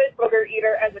avid booger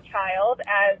eater as a child,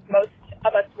 as most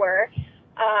of us were.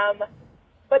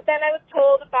 But then I was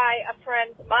told by a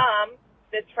friend's mom,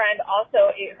 this friend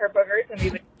also ate her boogers, and we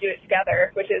would do it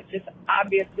together, which is just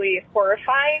obviously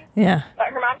horrifying. Yeah. But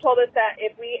her mom told us that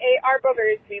if we ate our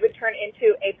boogers, we would turn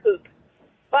into a poop.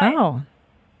 But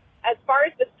as far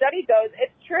as the study goes,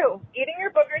 it's true. Eating your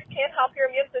boogers can help your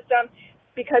immune system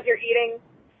because you're eating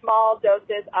small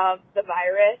doses of the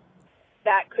virus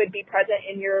that could be present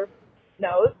in your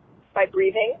nose by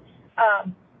breathing.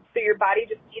 So your body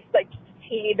just eats like just a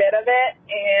teeny bit of it,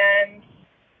 and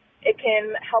it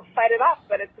can help fight it off,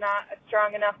 but it's not a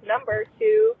strong enough number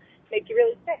to make you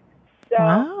really sick. So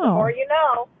the more you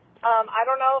know. I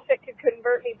don't know if it could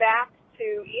convert me back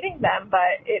to eating them,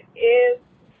 but it is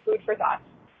food for thought.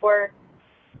 Or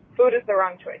food is the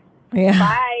wrong choice.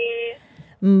 Yeah.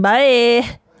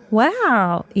 Bye.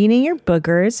 Wow. Eating your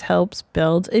boogers helps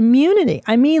build immunity.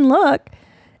 I mean, look,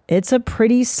 it's a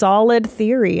pretty solid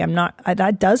theory.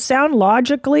 That does sound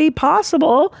logically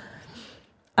possible.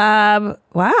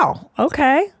 Wow.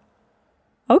 Okay.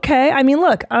 I mean,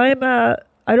 look, I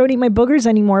don't eat my boogers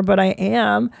anymore, but I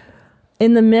am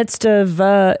in the midst of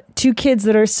 2 kids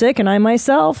that are sick, and I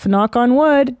myself, knock on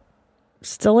wood,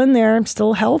 still in there. I'm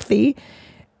still healthy.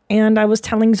 And I was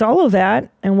telling Zolo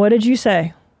that. And what did you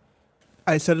say?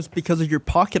 I said it's because of your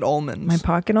pocket almonds. My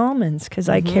pocket almonds, because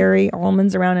I carry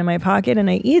almonds around in my pocket and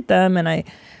I eat them. And I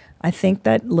think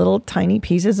that little tiny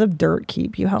pieces of dirt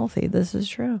keep you healthy. This is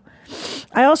true.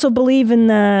 I also believe in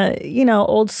the,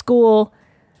 old school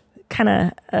kind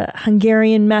of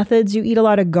Hungarian methods. You eat a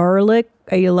lot of garlic.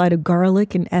 I eat a lot of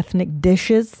garlic in ethnic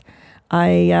dishes.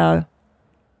 I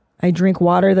drink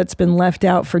water that's been left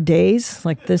out for days,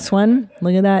 like this one.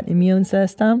 Look at that immune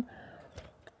system.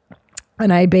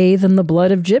 And I bathe in the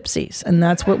blood of gypsies, and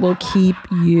that's what will keep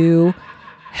you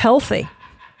healthy.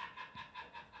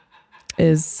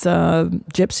 Is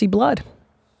gypsy blood.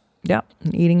 Yeah,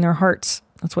 and eating their hearts.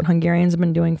 That's what Hungarians have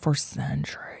been doing for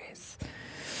centuries.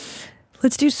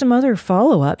 Let's do some other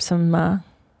follow-ups. I'm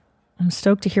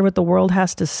stoked to hear what the world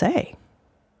has to say.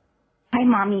 Hi,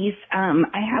 mommies.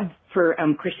 I have for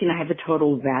Christine, I have a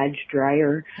total vag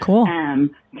dryer. Cool.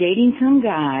 Dating some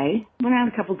guy, went out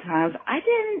a couple times. I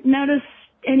didn't notice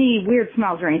any weird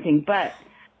smells or anything, but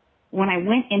when I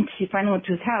finally went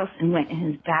to his house and went in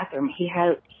his bathroom, he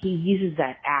uses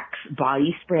that Axe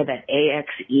body spray, that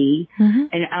AXE,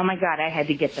 and oh my God, I had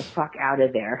to get the fuck out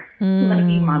of there. Love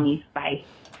you, mommies. Bye.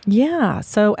 Yeah.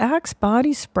 So Axe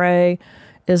body spray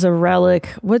is a relic.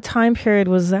 What time period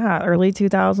was that? Early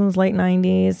 2000s, late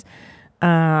 90s.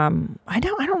 I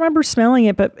don't remember smelling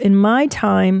it, but in my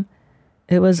time,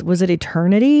 was it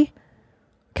Eternity?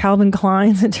 Calvin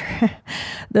Klein's.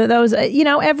 That was,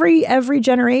 every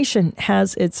generation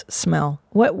has its smell.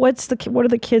 What are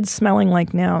the kids smelling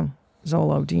like now,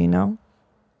 Zolo? Do you know?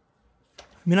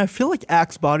 I mean, I feel like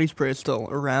Axe body spray is still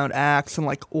around. Axe and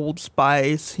like Old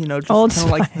Spice, just Old kind of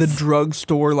like the Spice.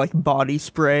 drugstore like body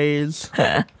sprays.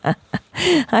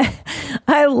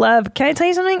 I love, can I tell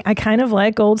you something? I kind of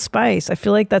like Old Spice. I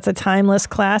feel like that's a timeless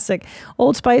classic.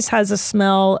 Old Spice has a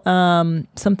smell,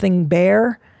 something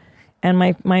bare. And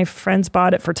my friends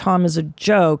bought it for Tom as a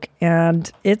joke,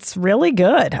 and it's really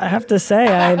good. I have to say,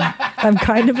 I'm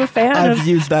kind of a fan. I've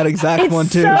used that exact one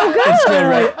too. It's so good. It's good,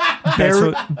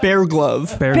 right? Bear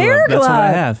Glove. Bear Glove. That's what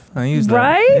I have. I use that.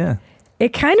 Right? Yeah.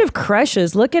 It kind of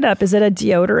crushes. Look it up. Is it a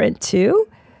deodorant too?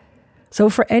 So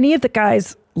for any of the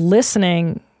guys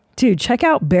listening, dude, check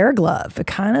out Bear Glove. It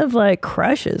kind of like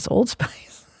crushes Old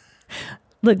Spice.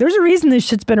 Look, there's a reason this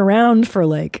shit's been around for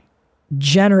like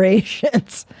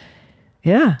generations.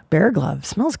 Yeah, Bear Glove.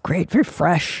 Smells great. Very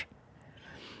fresh.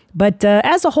 But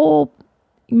as a whole,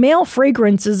 male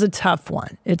fragrance is a tough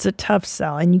one. It's a tough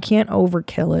sell, and you can't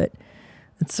overkill it.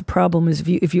 That's the problem is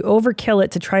if you overkill it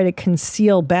to try to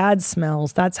conceal bad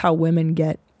smells, that's how women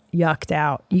get yucked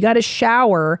out. You got to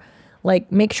shower,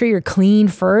 like make sure you're clean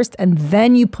first, and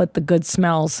then you put the good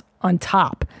smells on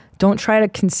top. Don't try to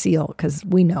conceal, because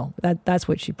we know that's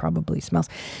what she probably smells.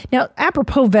 Now,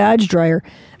 apropos vag dryer,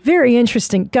 very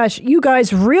interesting. Gosh, you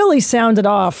guys really sounded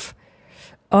off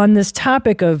on this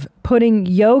topic of putting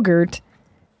yogurt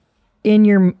in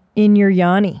your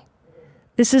yanni.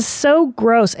 This is so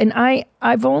gross, and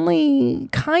I've only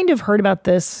kind of heard about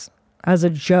this as a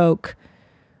joke.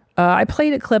 I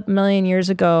played a clip a million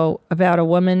years ago about a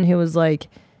woman who was like,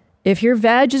 if your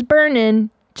vag is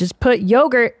burning, just put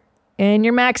yogurt in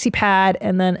your maxi pad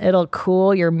and then it'll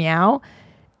cool your meow.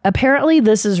 Apparently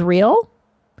this is real.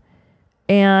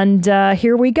 And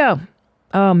here we go.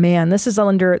 Oh man, this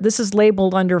is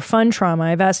labeled under fun trauma.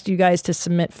 I've asked you guys to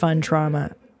submit fun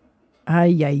trauma.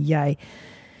 Ay.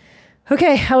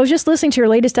 Okay, I was just listening to your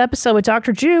latest episode with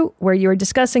Dr. Jew where you were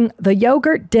discussing the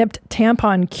yogurt dipped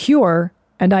tampon cure,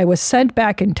 and I was sent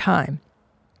back in time.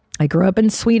 I grew up in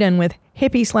Sweden with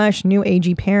hippie/new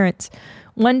agey parents.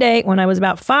 One day when I was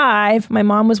about 5, my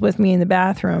mom was with me in the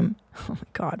bathroom. Oh my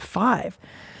God, 5.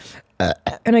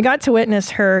 And I got to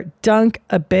witness her dunk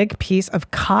a big piece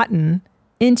of cotton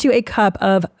into a cup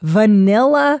of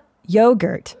vanilla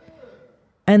yogurt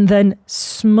and then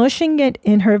smushing it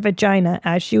in her vagina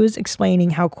as she was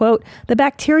explaining how, quote, the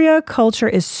bacteria culture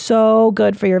is so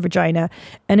good for your vagina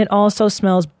and it also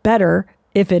smells better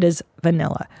if it is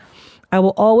vanilla. I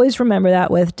will always remember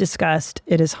that with disgust.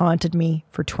 It has haunted me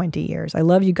for 20 years. I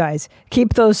love you guys.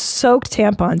 Keep those soaked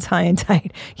tampons high and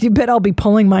tight. You bet I'll be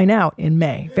pulling mine out in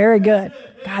May. Very good.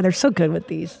 God, they're so good with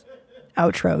these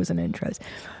outros and intros.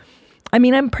 I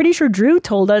mean, I'm pretty sure Drew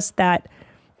told us that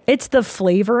it's the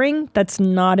flavoring that's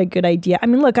not a good idea. I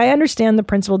mean, look, I understand the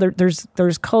principle.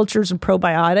 There's cultures of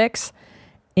probiotics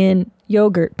in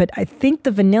yogurt, but I think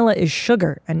the vanilla is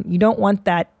sugar, and you don't want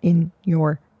that in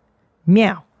your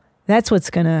meow. That's what's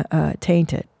going to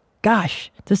taint it.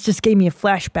 Gosh, this just gave me a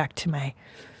flashback to my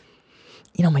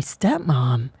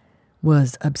stepmom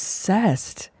was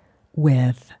obsessed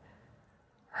with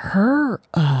her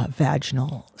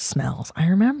vaginal smells. I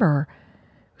remember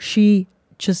she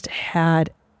just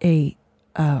had a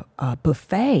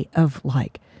buffet of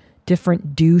like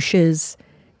different douches,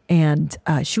 and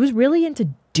she was really into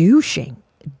douching.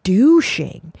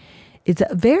 It's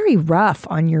very rough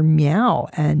on your meow.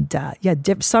 And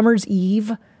dip Summer's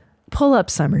Eve. Pull up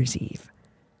Summer's Eve.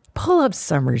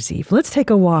 Let's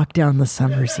take a walk down the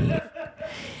Summer's Eve.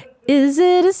 Is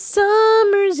it a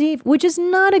Summer's Eve? Which is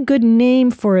not a good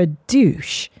name for a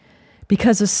douche,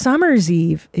 because a Summer's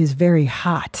Eve is very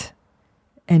hot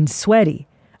and sweaty.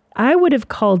 I would have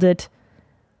called it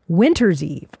Winter's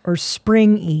Eve or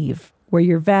Spring Eve, where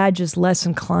your vag is less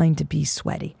inclined to be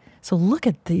sweaty. So look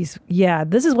at these. Yeah,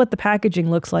 this is what the packaging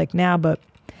looks like now. But,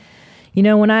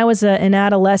 when I was an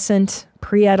adolescent,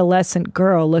 pre-adolescent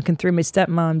girl looking through my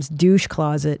stepmom's douche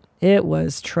closet, it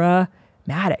was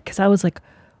traumatic. Because I was like,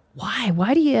 why?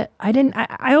 Why do you...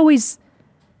 I always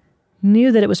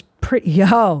knew that it was pretty...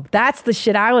 Yo, that's the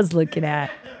shit I was looking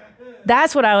at.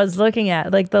 That's what I was looking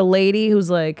at. Like the lady who's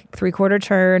like 3/4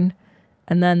 turn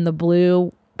and then the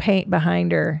blue paint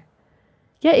behind her.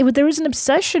 Yeah, there was an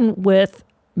obsession with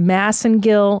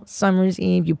Massengill, Summer's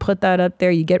Eve. You put that up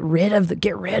there, you get rid of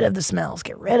the smells,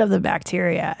 get rid of the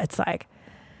bacteria. It's like,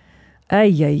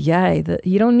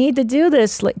 you don't need to do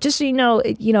this. Like, just so you know,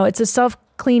 it's a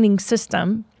self-cleaning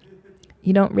system.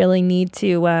 You don't really need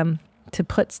to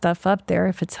put stuff up there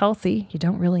if it's healthy. You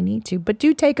don't really need to. But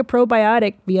do take a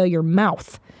probiotic via your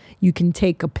mouth. You can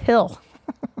take a pill.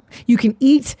 You can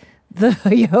eat the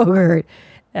yogurt.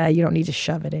 You don't need to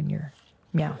shove it in your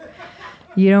mouth.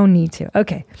 You don't need to.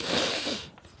 Okay.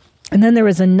 And then there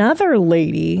was another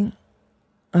lady.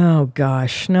 Oh,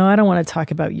 gosh. No, I don't want to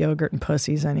talk about yogurt and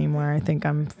pussies anymore. I think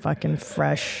I'm fucking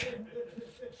fresh.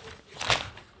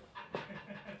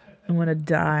 I want to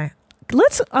die.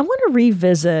 I want to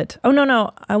revisit. Oh,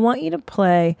 no. I want you to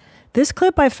play this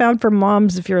clip I found for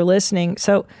moms if you're listening.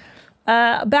 So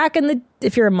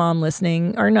if you're a mom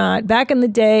listening or not, back in the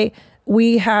day,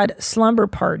 we had slumber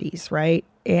parties, right?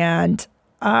 And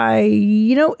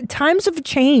times have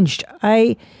changed.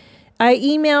 I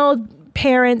emailed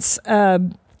parents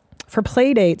for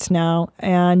play dates now.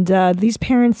 And these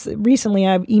parents, recently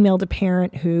I've emailed a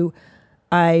parent who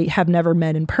I have never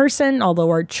met in person, although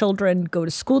our children go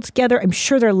to school together. I'm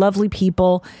sure they're lovely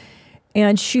people.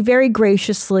 And she very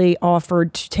graciously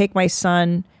offered to take my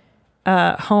son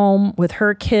home with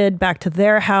her kid back to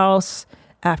their house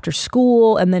after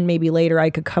school. And then maybe later I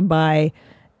could come by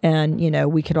and,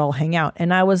 we could all hang out.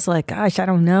 And I was like, gosh, I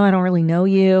don't know. I don't really know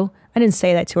you. I didn't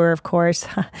say that to her, of course.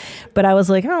 But I was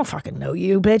like, I don't fucking know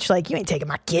you, bitch. Like, you ain't taking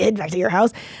my kid back to your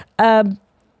house.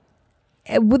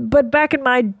 But back in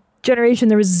my generation,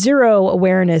 there was zero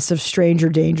awareness of stranger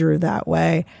danger that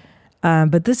way.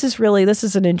 But this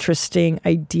is an interesting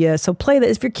idea. So play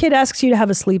this. If your kid asks you to have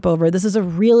a sleepover, this is a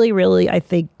really, really, I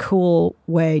think, cool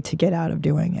way to get out of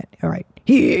doing it. All right,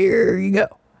 here you go.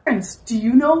 Parents, do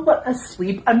you know what a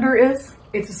sleep under is?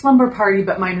 It's a slumber party,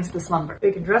 but minus the slumber.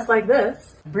 They can dress like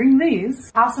this, bring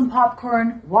these, have some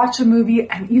popcorn, watch a movie,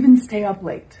 and even stay up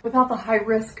late without the high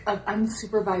risk of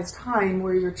unsupervised time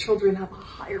where your children have a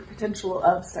higher potential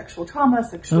of sexual trauma,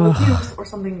 sexual abuse, or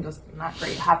something just not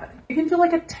great happening. It can feel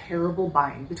like a terrible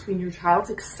bind between your child's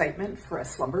excitement for a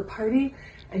slumber party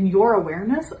and your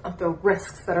awareness of the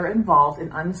risks that are involved in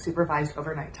unsupervised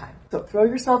overnight time. So throw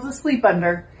yourselves asleep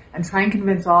under and try and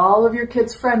convince all of your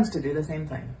kids' friends to do the same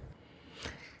thing.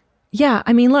 Yeah,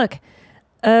 I mean, look,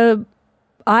 look,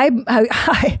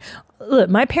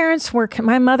 my parents were,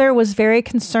 my mother was very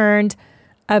concerned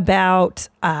about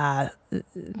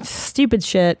stupid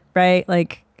shit, right?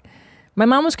 Like, My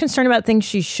mom was concerned about things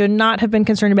she should not have been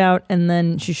concerned about, and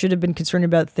then she should have been concerned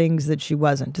about things that she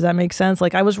wasn't. Does that make sense?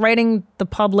 Like, I was riding the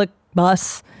public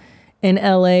bus in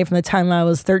LA from the time I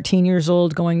was 13 years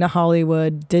old going to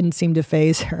Hollywood. Didn't seem to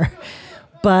faze her.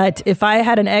 But if I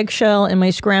had an eggshell in my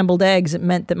scrambled eggs, it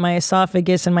meant that my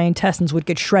esophagus and my intestines would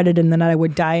get shredded and then I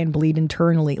would die and bleed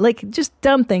internally. Like, just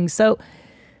dumb things. So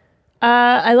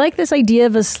I like this idea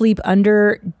of a sleep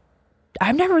under.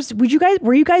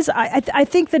 Were you guys, I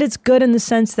think that it's good in the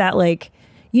sense that, like,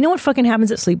 you know what fucking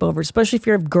happens at sleepovers, especially if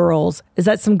you're girls, is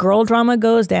that some girl drama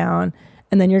goes down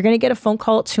and then you're going to get a phone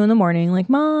call at 2 a.m, like,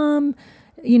 Mom,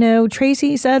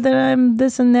 Tracy said that I'm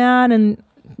this and that, and,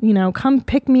 come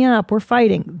pick me up. We're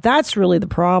fighting. That's really the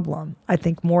problem, I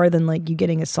think, more than like you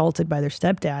getting assaulted by their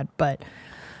stepdad. But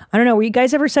I don't know. Were you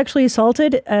guys ever sexually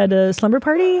assaulted at a slumber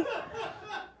party?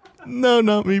 No,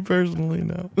 not me personally,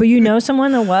 no. But you know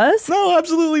someone that was? No,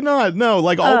 absolutely not. No,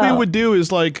 like all we would do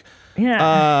is like, we'd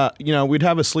have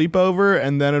a sleepover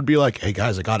and then it'd be like, hey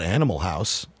guys, I got Animal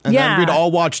House. And then we'd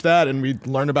all watch that and we'd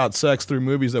learn about sex through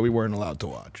movies that we weren't allowed to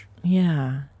watch.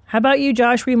 Yeah. How about you,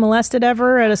 Josh? Were you molested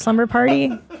ever at a slumber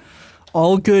party?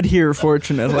 All good here,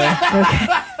 fortunately. Okay.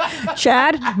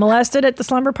 Chad, molested at the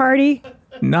slumber party?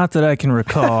 Not that I can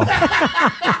recall.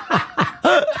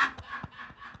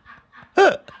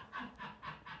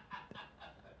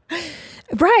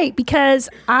 Right, because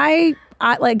I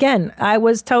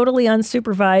was totally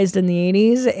unsupervised in the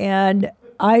 80s, and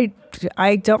I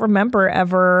don't remember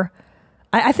ever.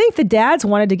 I think the dads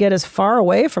wanted to get as far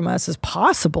away from us as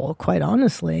possible, quite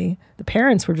honestly. The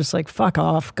parents were just like, fuck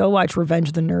off, go watch Revenge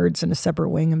of the Nerds in a separate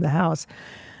wing of the house.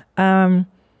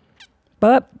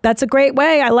 But that's a great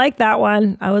way. I like that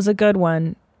one. That was a good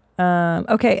one.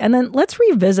 Okay, and then let's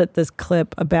revisit this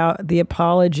clip about the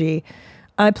apology.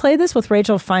 I played this with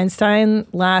Rachel Feinstein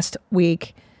last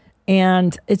week,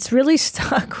 and it's really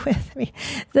stuck with me.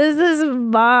 This is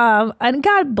Mom, and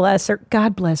God bless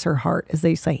her heart, as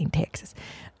they say in Texas.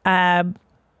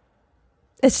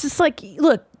 It's just like,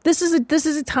 look, this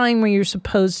is a time where you're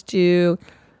supposed to,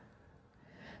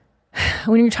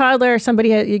 when you're a toddler,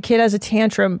 your kid has a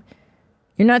tantrum,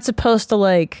 you're not supposed to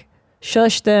like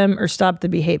shush them or stop the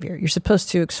behavior. You're supposed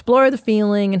to explore the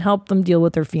feeling and help them deal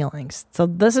with their feelings. So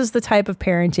this is the type of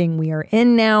parenting we are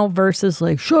in now versus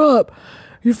like, shut up,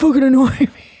 you fucking annoy me.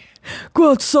 Go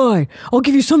outside. I'll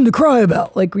give you something to cry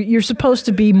about. Like, you're supposed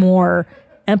to be more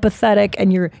empathetic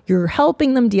and you're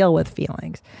helping them deal with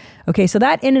feelings. Okay, so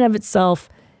that in and of itself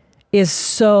is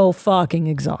so fucking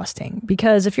exhausting,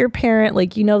 because if you're a parent,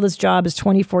 like, this job is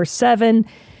 24/7.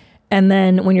 And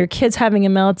then when your kid's having a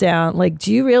meltdown, like,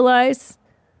 do you realize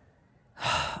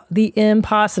the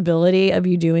impossibility of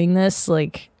you doing this?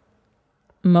 Like,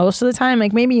 most of the time,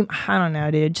 like, maybe, I don't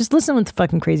know, dude, just listen to what the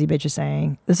fucking crazy bitch is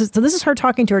saying. This is her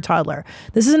talking to her toddler.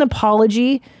 This is an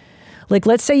apology. Like,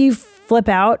 let's say you flip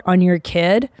out on your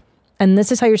kid, and this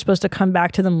is how you're supposed to come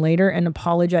back to them later and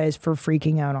apologize for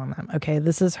freaking out on them. Okay,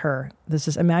 this is her.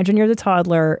 Imagine you're the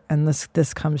toddler and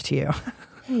this comes to you.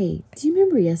 Hey, do you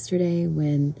remember yesterday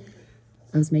when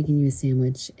I was making you a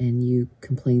sandwich and you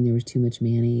complained there was too much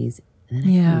mayonnaise, and then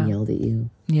I kind of yelled at you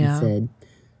and said,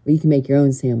 well, you can make your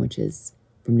own sandwiches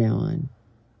from now on.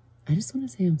 I just want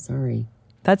to say I'm sorry.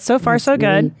 That's so far so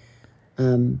really,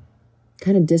 good.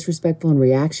 Kind of disrespectful and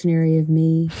reactionary of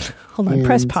me. Hold on,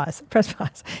 press pause.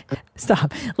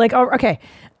 Stop. Like, okay.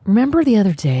 Remember the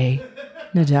other day,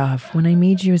 Nadav, when I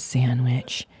made you a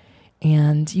sandwich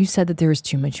and you said that there was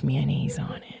too much mayonnaise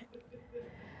on it?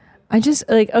 I just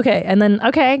okay. And then,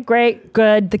 okay, great,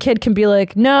 good. The kid can be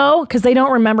like, no, because they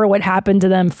don't remember what happened to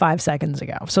them 5 seconds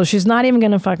ago. So she's not even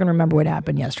going to fucking remember what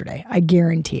happened yesterday. I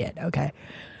guarantee it. Okay.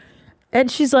 And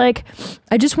she's like,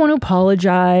 I just want to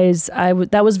apologize.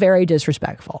 That was very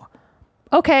disrespectful.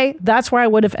 Okay. That's where I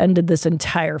would have ended this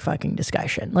entire fucking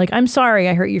discussion. Like, I'm sorry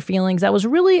I hurt your feelings. That was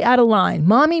really out of line.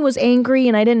 Mommy was angry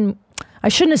and I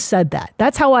shouldn't have said that.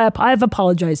 That's how I've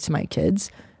apologized to my kids.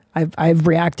 I've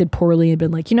reacted poorly and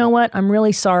been like, you know what? I'm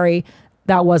really sorry.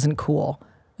 That wasn't cool.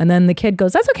 And then the kid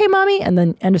goes, that's okay, Mommy. And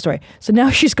then end of story. So now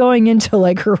she's going into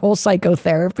like her whole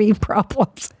psychotherapy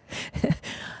problems.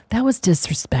 That was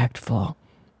disrespectful.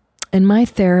 And my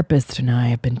therapist and I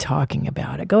have been talking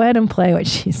about it. Go ahead and play what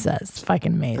she says. It's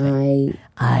fucking amazing.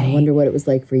 I wonder what it was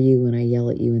like for you when I yell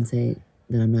at you and say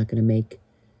that I'm not going to make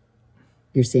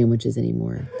your sandwiches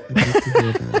anymore. I'd like to hear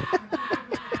about it.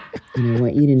 And I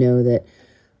want you to know that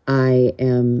I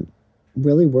am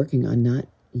really working on not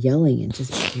yelling and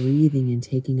just breathing and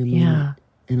taking a moment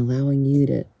and allowing you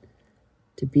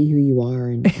to be who you are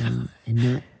and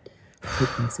not take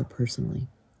things so personally.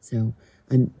 So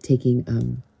I'm taking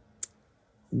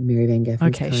Mary Van Geffen's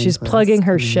Okay, she's plugging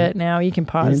her shit now. You can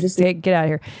pause. Get out of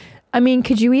here. I mean,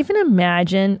 could you even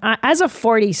imagine, as a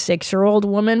 46-year-old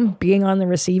woman, being on the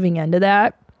receiving end of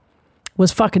that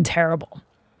was fucking terrible.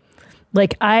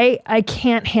 Like, I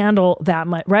can't handle that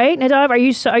much, right, Nadav?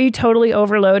 Are you totally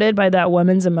overloaded by that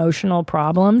woman's emotional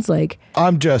problems? Like,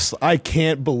 I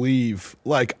can't believe,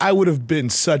 like, I would have been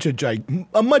such a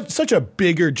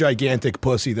bigger, gigantic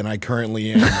pussy than I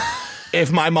currently am. If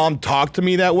my mom talked to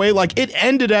me that way. Like, it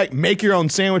ended at make your own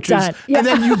sandwiches. Yeah. And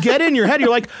then you get in your head, you're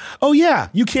like, oh yeah,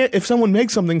 you can't, if someone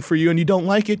makes something for you and you don't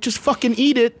like it, just fucking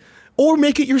eat it or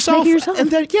make it yourself.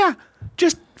 And then,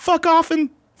 just fuck off and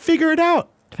figure it out.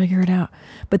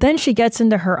 But then she gets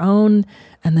into her own,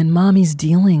 and then mommy's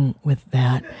dealing with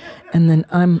that. And then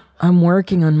I'm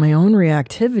working on my own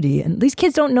reactivity. And these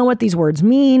kids don't know what these words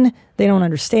mean. They don't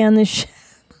understand this shit.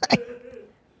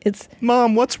 It's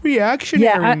Mom, what's reactionary?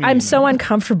 Yeah, I'm so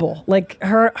uncomfortable. Like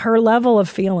her level of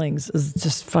feelings is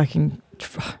just fucking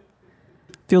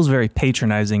feels very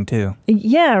patronizing too.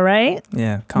 Yeah, right?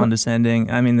 Yeah, condescending.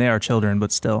 I mean, they are children,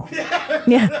 but still.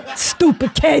 Yeah,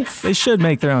 stupid kids. They should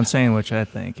make their own sandwich, I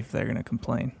think, if they're going to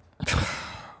complain.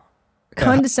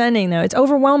 Condescending though, it's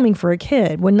overwhelming for a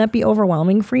kid. Wouldn't that be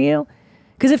overwhelming for you?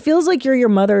 Because it feels like you're your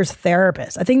mother's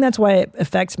therapist. I think that's why it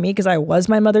affects me, because I was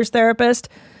my mother's therapist.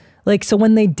 Like, so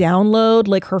when they download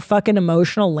like her fucking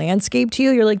emotional landscape to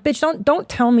you, you're like, bitch, don't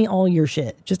tell me all your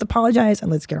shit. Just apologize and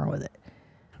let's get on with it.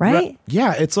 Right?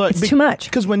 Yeah, it's like it's too much.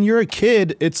 Because when you're a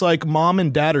kid, it's like mom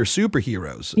and dad are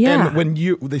superheroes. Yeah. And when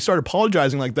they start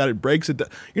apologizing like that, it breaks it.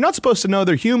 You're not supposed to know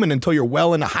they're human until you're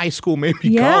well into high school,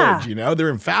 maybe college, you know?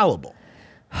 They're infallible.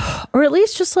 Or at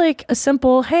least just like a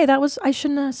simple, hey, I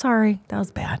shouldn't have, sorry, that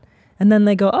was bad. And then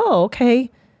they go, oh, okay.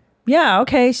 Yeah,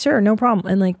 okay, sure, no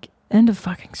problem. And like, end of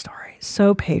fucking story.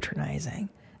 So patronizing.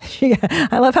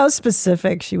 I love how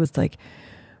specific she was like,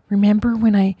 remember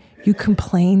when you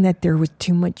complained that there was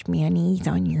too much mayonnaise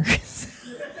on yours?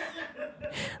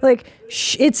 Like,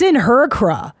 it's in her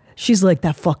craw. She's like,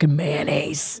 that fucking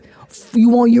mayonnaise. You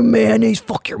want your mayonnaise?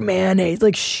 Fuck your mayonnaise.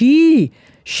 Like, she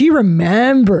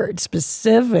remembered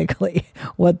specifically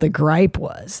what the gripe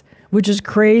was, which is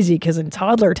crazy because in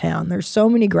toddler town, there's so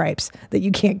many gripes that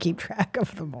you can't keep track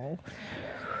of them all.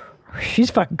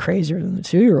 She's fucking crazier than the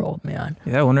 2-year-old, man.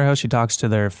 Yeah, I wonder how she talks to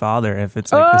their father, if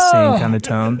it's like the same kind of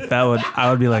tone. I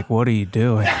would be like, what are you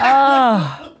doing?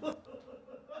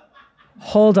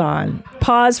 Hold on.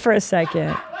 Pause for a second.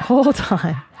 Hold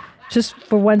on. Just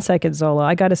for 1 second, Zola.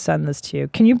 I got to send this to you.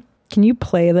 Can you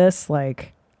play this?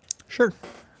 Like, sure.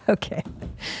 Okay.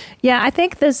 Yeah, I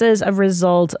think this is a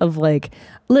result of like,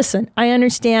 listen, I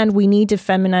understand we need to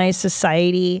feminize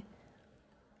society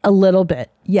a little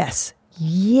bit. Yes.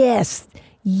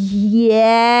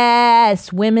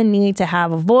 Women need to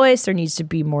have a voice. There needs to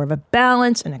be more of a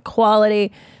balance and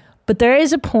equality. But there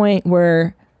is a point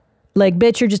where, like,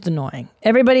 bitch, you're just annoying.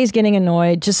 Everybody's getting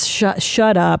annoyed. Just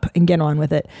shut up and get on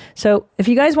with it. So if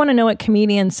you guys want to know what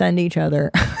comedians send each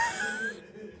other,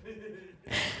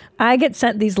 I get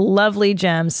sent these lovely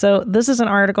gems. So this is an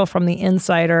article from The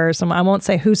Insider. I won't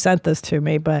say who sent this to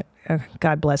me, but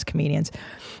God bless comedians.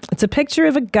 It's a picture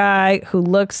of a guy who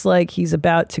looks like he's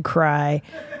about to cry.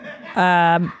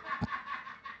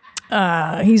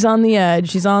 He's on the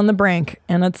edge. He's on the brink.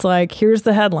 And it's like, here's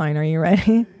the headline. Are you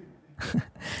ready?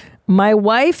 My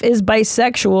wife is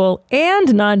bisexual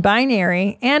and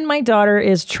non-binary, and my daughter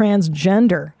is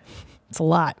transgender. It's a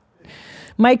lot.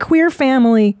 My queer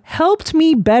family helped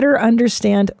me better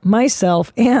understand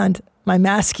myself and my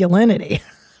masculinity.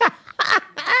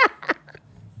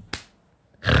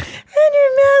 And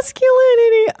your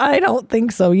masculinity. I don't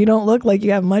think so. You don't look like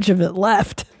you have much of it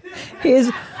left. He's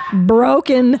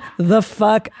broken the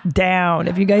fuck down.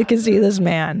 If you guys can see this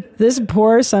man, this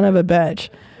poor son of a bitch.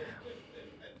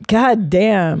 God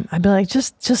damn. I'd be like,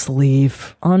 just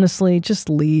leave. Honestly, just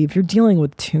leave. You're dealing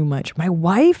with too much. My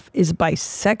wife is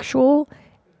bisexual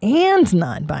and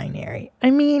non-binary. I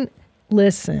mean,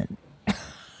 listen.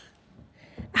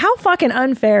 How fucking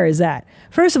unfair is that?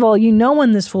 First of all,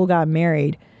 when this fool got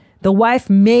married, the wife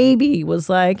maybe was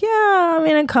like, yeah, I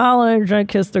mean, in college, I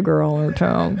kissed a girl or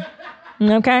two.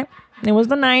 Okay? It was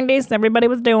the 90s. Everybody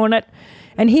was doing it.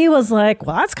 And he was like,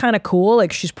 well, that's kind of cool.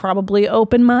 Like, she's probably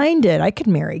open-minded. I could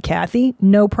marry Kathy.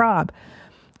 No prob.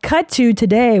 Cut to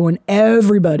today when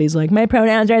everybody's like, my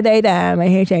pronouns are they, them. I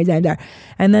hate they.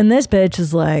 And then this bitch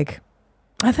is like,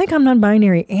 I think I'm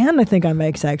non-binary and I think I'm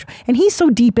bisexual. And he's so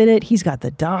deep in it. He's got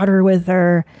the daughter with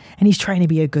her and he's trying to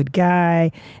be a good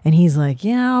guy. And he's like,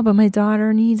 yeah, but my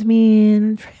daughter needs me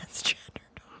and a transgender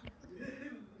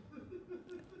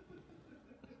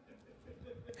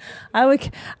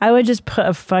daughter. I would just put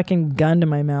a fucking gun to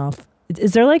my mouth.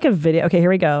 Is there like a video? Okay, here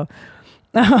we go.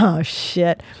 Oh,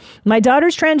 shit. My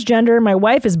daughter's transgender. My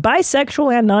wife is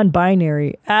bisexual and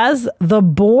non-binary. As the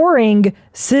boring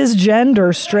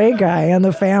cisgender straight guy in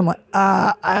the family.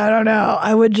 I don't know.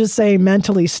 I would just say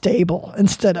mentally stable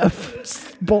instead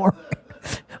of boring.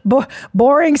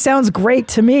 Boring sounds great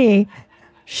to me.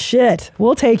 Shit.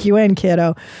 We'll take you in,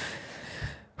 kiddo.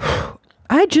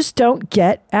 I just don't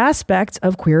get aspects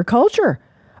of queer culture.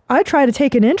 I try to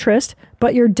take an interest,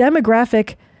 but your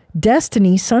demographic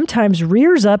destiny sometimes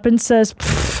rears up and says,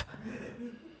 pfft.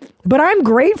 But I'm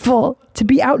grateful to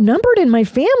be outnumbered in my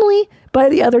family by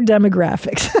the other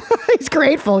demographics. He's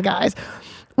grateful, guys.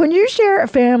 When you share a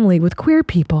family with queer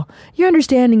people, your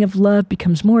understanding of love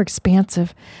becomes more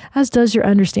expansive, as does your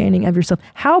understanding of yourself.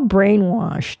 How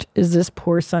brainwashed is this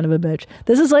poor son of a bitch?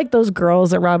 This is like those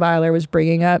girls that Rob Eiler was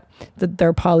bringing up, that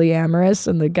they're polyamorous,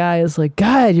 and the guy is like,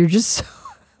 God, you're just so...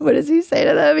 What does he say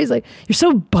to them? He's like, you're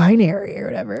so binary or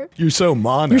whatever. You're so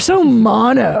mono. You're so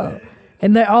mono.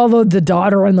 And although the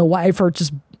daughter and the wife are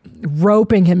just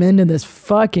roping him into this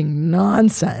fucking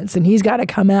nonsense, and he's got to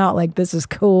come out like this is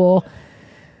cool.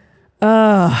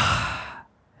 Our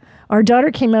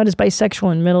daughter came out as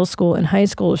bisexual in middle school. In high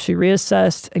school, she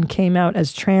reassessed and came out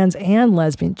as trans and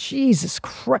lesbian. Jesus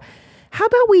Christ. How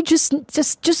about we just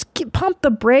pump the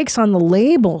brakes on the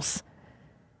labels?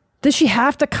 Does she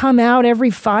have to come out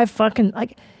every 5 fucking,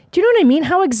 like, do you know what I mean?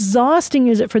 How exhausting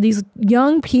is it for these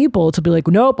young people to be like,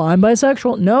 nope, I'm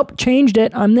bisexual. Nope, changed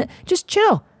it. Just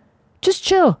chill. Just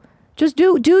chill. Just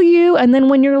do you. And then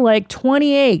when you're like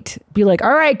 28, be like,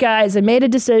 all right, guys, I made a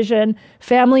decision.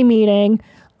 Family meeting.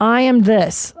 I am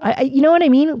this. You know what I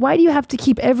mean? Why do you have to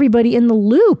keep everybody in the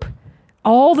loop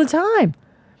all the time?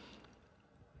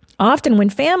 Often when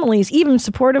families, even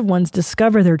supportive ones,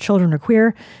 discover their children are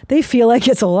queer, they feel like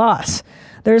it's a loss.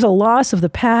 There's a loss of the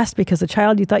past because the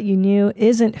child you thought you knew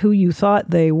isn't who you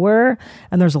thought they were.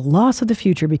 And there's a loss of the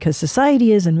future because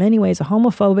society is in many ways a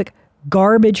homophobic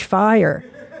garbage fire.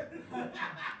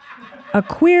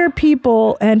 Queer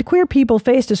people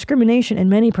face discrimination in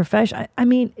many professions. I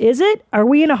mean, is it? Are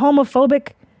we in a homophobic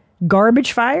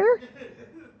garbage fire?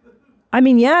 I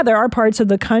mean, yeah, there are parts of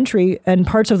the country and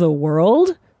parts of the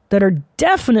world that are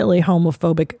definitely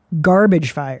homophobic garbage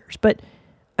fires. But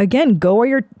again, go where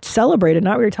you're celebrated,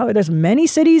 not where you're tolerated. There's many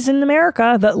cities in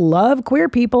America that love queer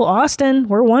people. Austin,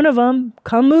 we're one of them.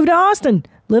 Come move to Austin.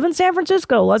 Live in San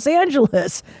Francisco, Los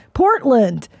Angeles,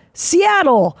 Portland,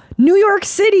 Seattle, New York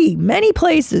City, many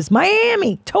places.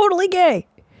 Miami, totally gay.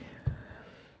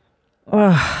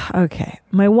 Okay.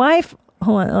 My wife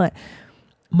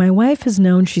has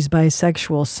known she's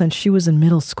bisexual since she was in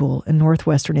middle school in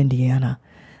northwestern Indiana.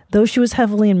 Though she was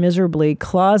heavily and miserably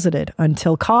closeted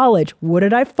until college. What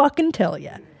did I fucking tell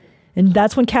you? And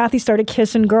that's when Kathy started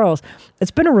kissing girls.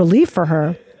 It's been a relief for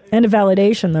her and a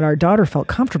validation that our daughter felt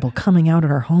comfortable coming out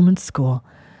at our home and school.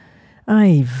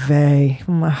 Ay vey.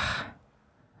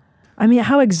 I mean,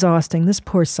 how exhausting. This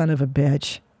poor son of a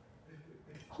bitch.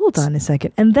 Hold on a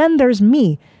second. And then there's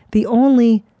me, the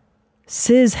only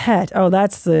cis het. Oh,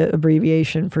 that's the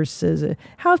abbreviation for cis.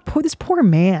 This poor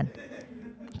man.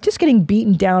 Just getting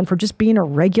beaten down for just being a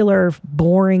regular,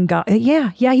 boring guy. Yeah,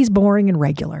 he's boring and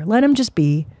regular. Let him just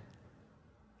be.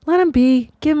 Let him be.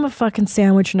 Give him a fucking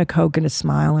sandwich and a Coke and a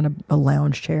smile and a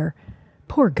lounge chair.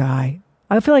 Poor guy.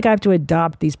 I feel like I have to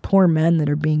adopt these poor men that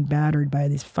are being battered by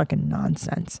this fucking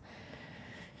nonsense.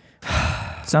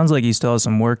 Sounds like he still has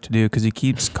some work to do because he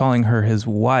keeps calling her his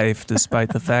wife despite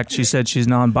the fact she said she's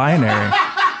non-binary.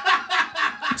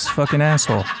 This fucking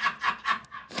asshole.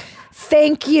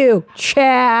 Thank you,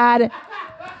 Chad.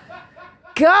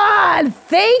 God,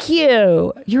 thank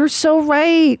you. You're so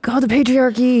right. God, the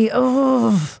patriarchy.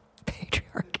 Oh,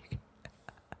 patriarchy.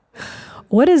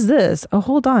 What is this? Oh,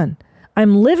 hold on.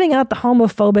 I'm living out the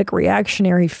homophobic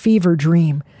reactionary fever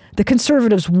dream. The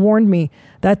conservatives warned me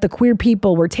that the queer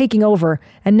people were taking over,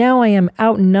 and now I am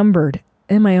outnumbered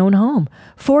in my own home,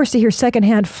 forced to hear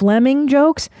secondhand Fleming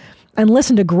jokes and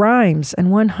listen to Grimes and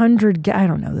 100, I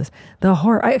don't know this, the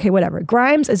horror, okay, whatever.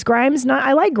 Is Grimes not,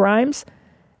 I like Grimes.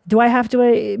 Do I have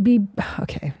to be,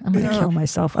 okay, I'm going to kill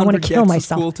myself. I want to kill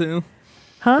myself. Is cool too.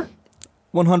 Huh?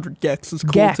 100 Gex is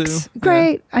cool Gex. too.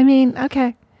 Great. Yeah. I mean,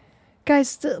 okay.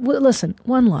 Guys, listen,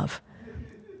 one love.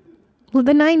 Well,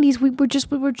 the 90s, we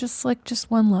were just like, just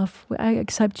one love. I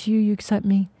accept you, you accept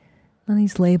me. None of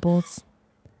these labels.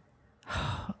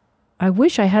 I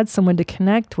wish I had someone to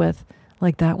connect with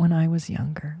like that when I was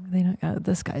younger. They don't,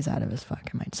 this guy's out of his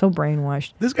fucking mind. So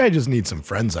brainwashed. This guy just needs some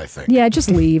friends, I think. Yeah, just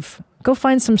leave. Go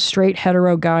find some straight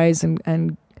hetero guys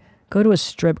and go to a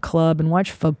strip club and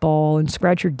watch football and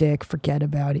scratch your dick. Forget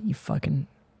about it, you fucking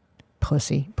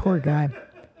pussy. Poor guy.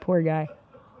 Poor guy.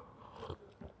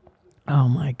 Oh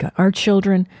my God. Our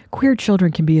children, queer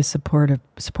children can be a support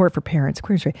for parents.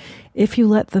 Queer straight. If you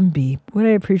let them be. Would I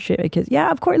appreciate it? Because,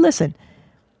 yeah, of course. Listen,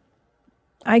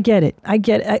 I get it.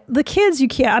 The kids, you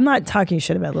can't. I'm not talking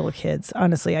shit about little kids.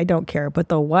 Honestly, I don't care. But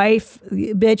the wife,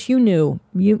 bitch, you knew.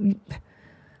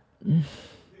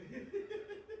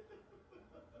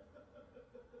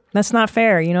 That's not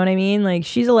fair. You know what I mean? Like,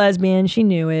 she's a lesbian. She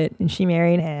knew it. And she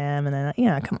married him. And then,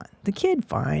 yeah, come on. The kid,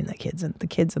 fine. The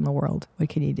kid's in the world. What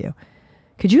can you do?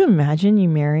 Could you imagine you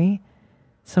marry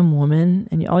some woman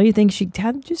and all you think she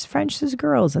had just French as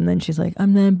girls, and then she's like,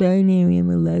 I'm not binary, I'm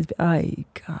a lesbian. Ay,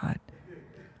 God.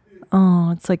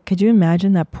 Oh, it's like, could you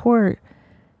imagine that poor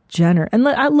Jenner? And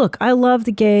look, I love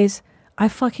the gays. I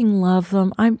fucking love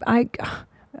them. I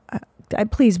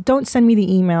please don't send me the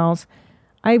emails.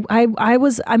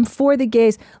 I'm for the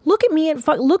gays. Look at me and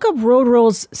look up Road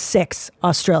Rules 6,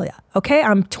 Australia. Okay,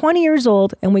 I'm 20 years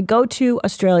old, and we go to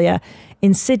Australia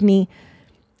in Sydney.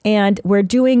 And we're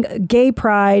doing gay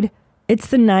pride. It's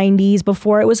the 90s,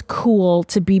 before it was cool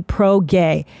to be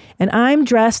pro-gay. And I'm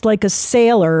dressed like a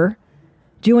sailor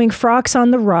doing frocks on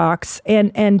the rocks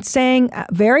and saying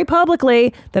very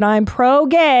publicly that I'm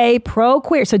pro-gay,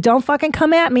 pro-queer. So don't fucking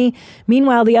come at me.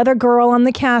 Meanwhile, the other girl on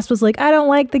the cast was like, I don't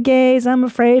like the gays. I'm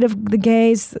afraid of the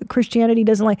gays. Christianity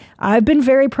doesn't like. I've been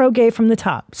very pro-gay from the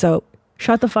top. So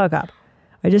shut the fuck up.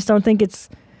 I just don't think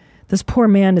this poor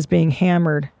man is being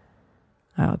hammered.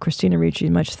 Oh, Christina Ricci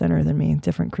is much thinner than me.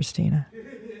 Different Christina.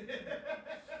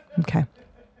 Okay.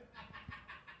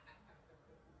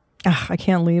 I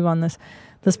can't leave on this.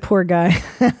 This poor guy,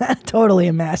 totally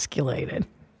emasculated.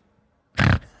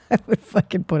 I would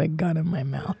fucking put a gun in my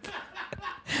mouth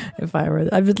if I were.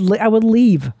 I would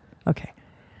leave. Okay.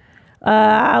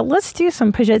 Let's do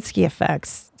some Pajitsky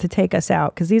effects to take us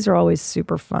out, because these are always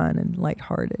super fun and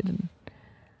lighthearted. And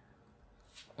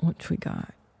what we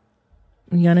got?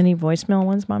 You got any voicemail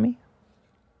ones, Mommy?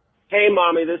 Hey,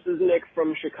 Mommy, this is Nick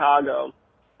from Chicago.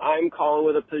 I'm calling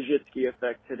with a Pajitsky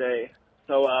effect today.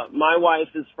 So my wife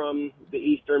is from the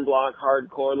Eastern Bloc,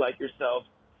 hardcore like yourself,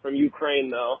 from Ukraine,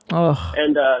 though. Oh.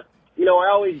 And, I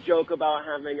always joke about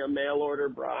having a mail-order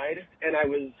bride, and I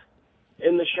was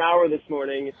in the shower this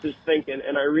morning just thinking,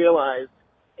 and I realized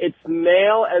it's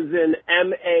mail as in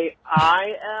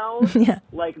M-A-I-L, yeah.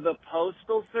 Like the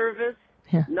Postal Service.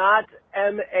 Yeah. Not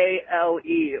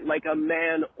M-A-L-E, like a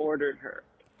man ordered her.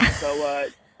 So,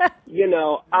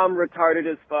 I'm retarded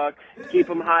as fuck. Keep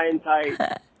them high and tight.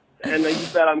 And you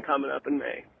bet I'm coming up in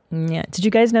May. Yeah. Did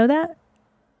you guys know that?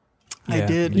 I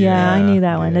did. Yeah, I knew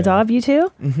that one. It's all of you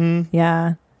too? Mm-hmm.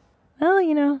 Yeah.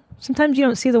 Well, sometimes you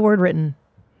don't see the word written.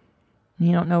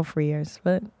 You don't know for years,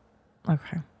 but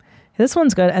okay. This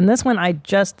one's good, and this one I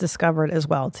just discovered as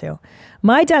well, too.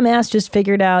 My dumb ass just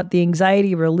figured out the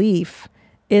anxiety relief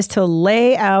is to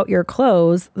lay out your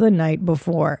clothes the night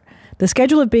before. The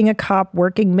schedule of being a cop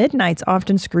working midnights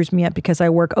often screws me up because I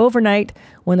work overnight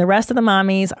when the rest of the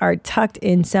mommies are tucked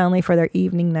in soundly for their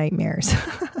evening nightmares.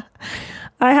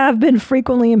 I have been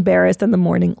frequently embarrassed in the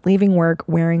morning, leaving work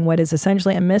wearing what is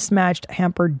essentially a mismatched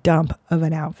hampered dump of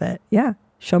an outfit. Yeah.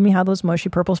 Show me how those mushy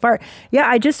purples fire. Yeah,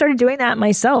 I just started doing that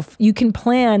myself. You can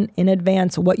plan in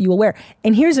advance what you will wear.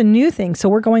 And here's a new thing. So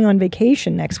we're going on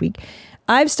vacation next week.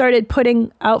 I've started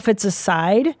putting outfits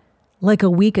aside like a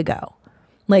week ago.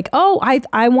 Like,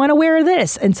 I want to wear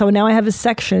this. And so now I have a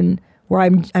section where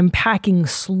I'm packing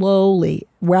slowly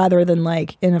rather than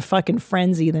like in a fucking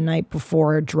frenzy the night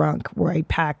before drunk, where I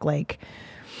pack like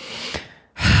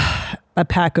a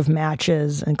pack of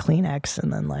matches and Kleenex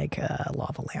and then like a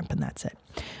lava lamp, and that's it.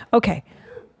 Okay.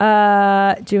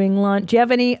 Doing lunch. Do you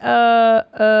have any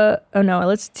oh no,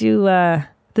 let's do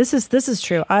this is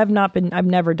true. I've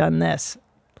never done this.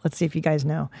 Let's see if you guys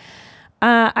know.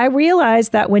 I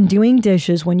realized that when doing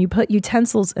dishes, when you put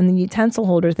utensils in the utensil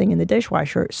holder thing in the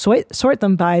dishwasher, sort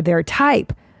them by their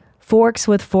type, forks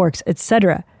with forks,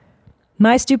 etc.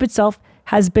 My stupid self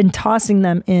has been tossing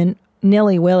them in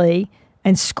nilly-willy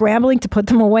and scrambling to put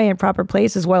them away in proper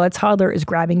places while a toddler is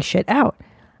grabbing shit out.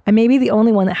 I may be the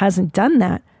only one that hasn't done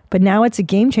that, but now it's a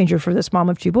game changer for this mom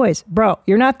of two boys. Bro,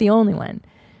 you're not the only one.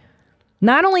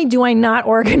 Not only do I not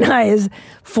organize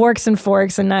forks and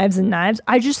knives and knives,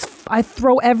 I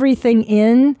throw everything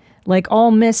in, like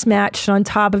all mismatched on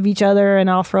top of each other,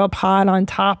 and I'll throw a pot on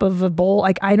top of a bowl.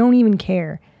 Like, I don't even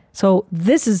care. So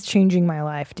this is changing my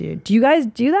life, dude. Do you guys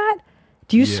do that?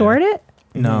 Do you sort it?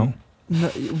 No. No,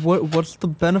 what's the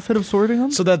benefit of sorting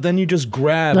them? So that then you just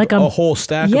grab like a whole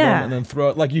stack of yeah. them and then throw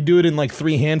it. Like you do it in like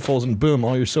 3 handfuls and boom,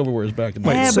 all your silverware is back in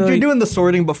there. Yeah, so but you're doing the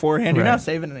sorting beforehand. You're Right. not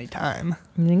saving any time.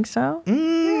 You think so?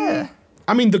 Yeah.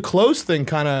 I mean, the clothes thing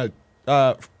kind of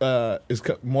is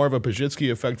more of a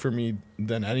Pajitsky effect for me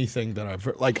than anything that I've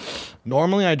heard. Like,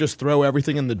 normally I just throw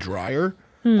everything in the dryer,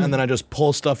 and then I just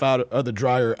pull stuff out of the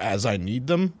dryer as I need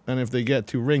them. And if they get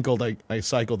too wrinkled, I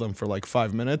cycle them for like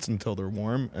 5 minutes until they're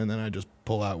warm, and then I just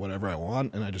pull out whatever I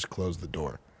want, and I just close the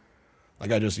door.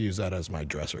 Like, I just use that as my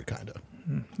dresser, kind of.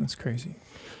 That's crazy.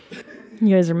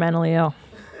 You guys are mentally ill.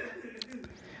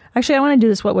 Actually, I want to do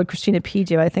this. What would Christina P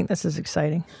do? I think this is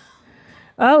exciting.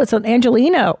 Oh, it's an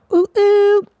Angelino. Ooh,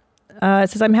 ooh. It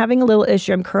says, I'm having a little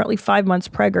issue. I'm currently 5 months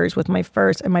preggers with my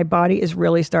first, and my body is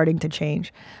really starting to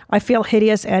change. I feel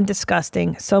hideous and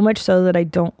disgusting, so much so that I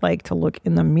don't like to look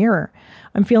in the mirror.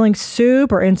 I'm feeling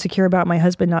super insecure about my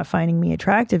husband not finding me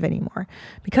attractive anymore.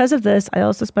 Because of this, I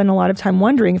also spend a lot of time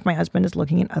wondering if my husband is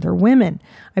looking at other women.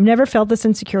 I've never felt this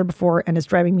insecure before, and it's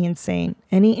driving me insane.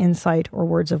 Any insight or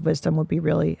words of wisdom would be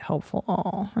really helpful.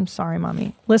 Oh, I'm sorry,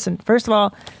 Mommy. Listen, first of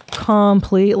all,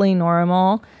 completely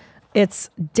normal. It's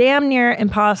damn near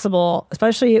impossible,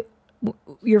 especially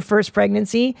your first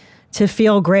pregnancy, to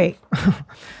feel great.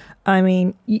 I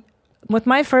mean, with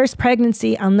my first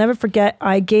pregnancy, I'll never forget,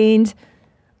 I gained...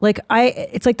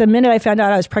 it's like the minute I found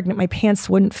out I was pregnant, my pants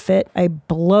wouldn't fit. I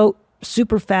bloat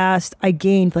super fast. I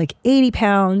gained like 80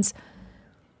 pounds.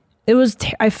 It was,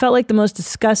 I felt like the most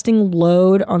disgusting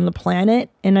load on the planet.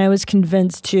 And I was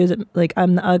convinced too that like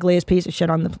I'm the ugliest piece of shit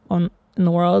in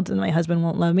the world and my husband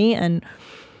won't love me. And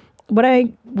what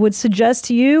I would suggest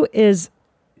to you is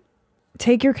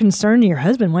take your concern to your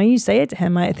husband. Why don't you say it to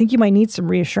him? I think you might need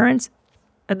some reassurance,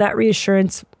 and that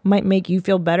reassurance might make you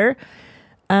feel better.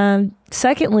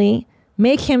 Secondly,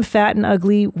 make him fat and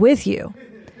ugly with you.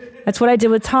 That's what I did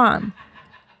with Tom.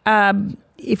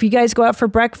 If you guys go out for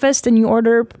breakfast and you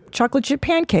order chocolate chip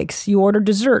pancakes, you order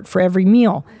dessert for every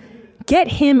meal. Get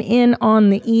him in on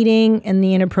the eating and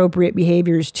the inappropriate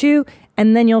behaviors too,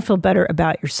 and then you'll feel better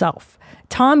about yourself.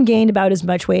 Tom gained about as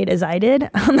much weight as I did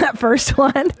on that first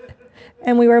one,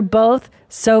 and we were both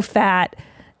so fat.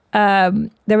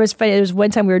 There was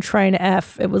one time we were trying to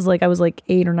F. It was like I was like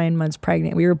 8 or 9 months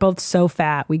pregnant. We were both so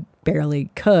fat we barely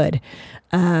could.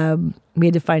 We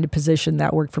had to find a position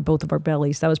that worked for both of our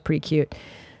bellies. That was pretty cute.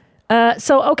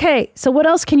 So what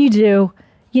else can you do?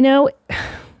 You know,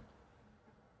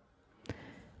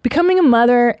 becoming a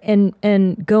mother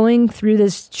and going through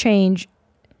this change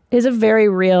is a very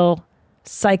real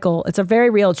cycle. It's a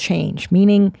very real change,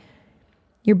 meaning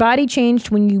your body changed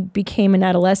when you became an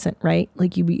adolescent, right?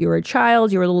 Like you were a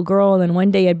child, you were a little girl, and then one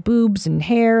day you had boobs and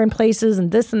hair in places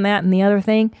and this and that and the other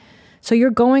thing. So you're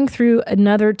going through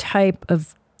another type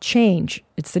of change.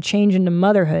 It's the change into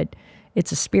motherhood.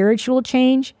 It's a spiritual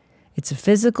change. It's a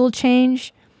physical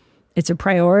change. It's a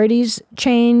priorities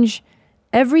change.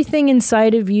 Everything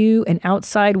inside of you and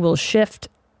outside will shift.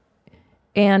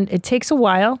 And it takes a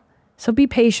while. So be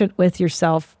patient with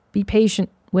yourself. Be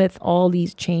patient with all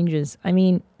these changes. I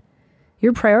mean,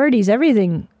 your priorities,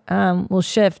 everything will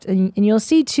shift. And you'll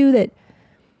see too that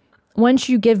once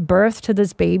you give birth to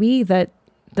this baby, that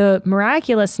the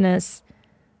miraculousness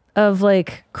of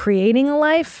like creating a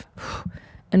life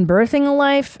and birthing a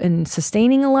life and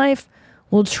sustaining a life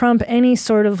will trump any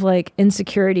sort of like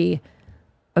insecurity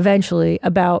eventually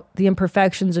about the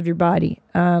imperfections of your body.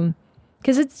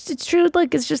 Because it's true,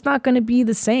 like it's just not going to be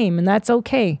the same, and that's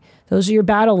okay. Those are your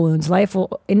battle wounds. Life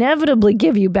will inevitably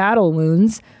give you battle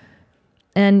wounds,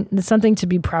 and it's something to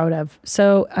be proud of.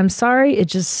 So I'm sorry, it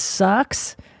just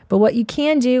sucks. But what you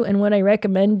can do, and what I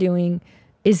recommend doing,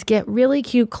 is get really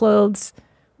cute clothes,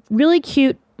 really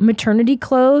cute maternity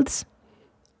clothes,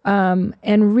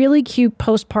 and really cute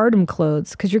postpartum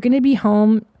clothes, because you're going to be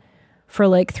home for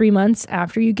like 3 months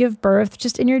after you give birth,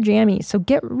 just in your jammies. So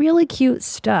get really cute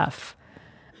stuff.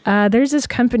 There's this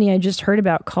company I just heard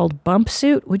about called Bump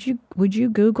Suit. Would you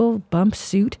Google Bump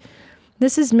Suit?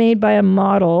 This is made by a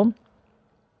model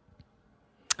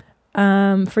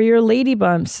for your lady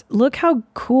bumps. Look how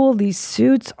cool these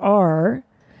suits are.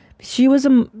 She's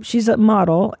a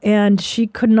model, and she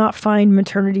could not find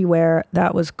maternity wear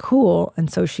that was cool,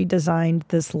 and so she designed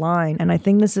this line. And I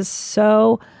think this is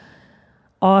so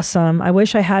awesome. I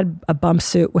wish I had a bump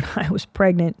suit when I was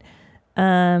pregnant.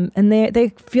 And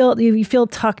you feel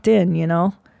tucked in, you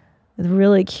know,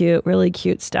 really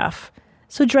cute stuff.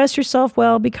 So dress yourself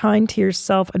well, be kind to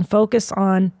yourself, and focus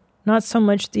on not so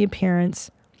much the appearance,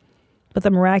 but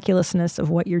the miraculousness of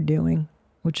what you're doing,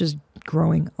 which is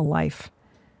growing a life.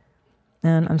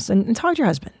 And talk to your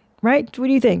husband, right? What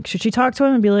do you think? Should she talk to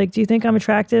him and be like, do you think I'm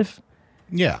attractive?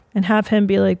 Yeah. And have him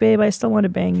be like, babe, I still want to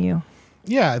bang you.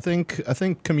 Yeah, I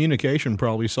think communication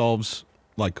probably solves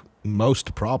like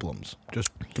most problems.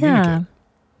 Just communicate. Yeah.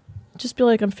 Just be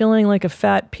like, I'm feeling like a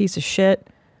fat piece of shit.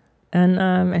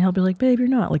 And he'll be like, babe, you're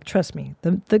not. Like, trust me. I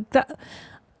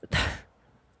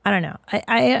don't know.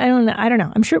 I don't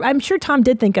know. I'm sure Tom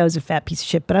did think I was a fat piece of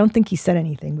shit, but I don't think he said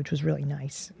anything, which was really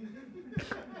nice.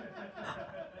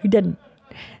 He didn't.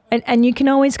 And you can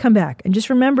always come back. And just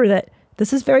remember that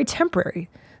this is very temporary.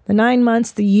 The 9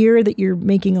 months, the year that you're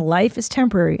making a life is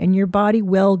temporary, and your body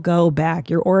will go back.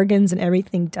 Your organs and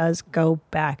everything does go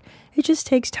back. It just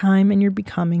takes time, and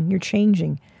you're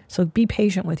changing. So be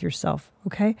patient with yourself,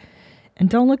 okay? And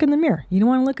don't look in the mirror. You don't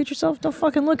want to look at yourself? Don't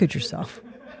fucking look at yourself.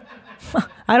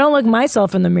 I don't look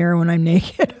myself in the mirror when I'm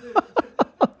naked.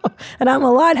 And I'm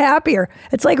a lot happier.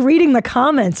 It's like reading the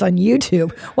comments on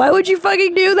YouTube. Why would you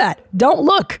fucking do that? Don't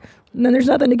look. And then there's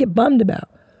nothing to get bummed about.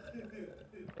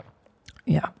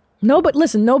 Yeah. No, but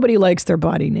listen, nobody likes their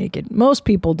body naked. Most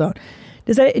people don't.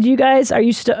 Do you guys, are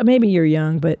you still, maybe you're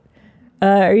young, but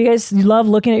are you guys, you love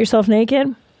looking at yourself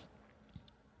naked?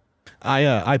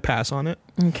 I pass on it.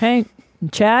 Okay.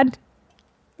 Chad?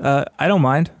 I don't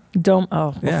mind.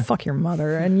 Fuck your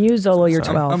mother. And you, Zolo, you're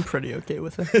 12. I'm pretty okay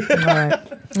with it. All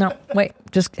right. No, wait.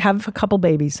 Just have a couple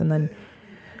babies and then...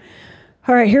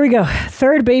 All right, here we go.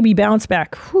 Third baby bounce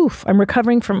back. Whew. I'm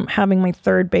recovering from having my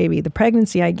third baby. The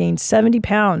pregnancy, I gained 70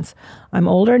 pounds. I'm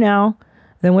older now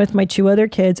than with my 2 other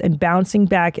kids, and bouncing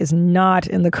back is not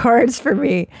in the cards for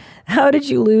me. How did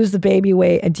you lose the baby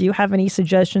weight? And do you have any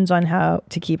suggestions on how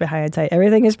to keep it high and tight?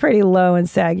 Everything is pretty low and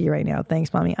saggy right now.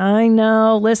 Thanks, Mommy. I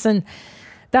know. Listen...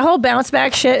 The whole bounce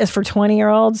back shit is for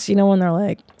 20-year-olds, you know, when they're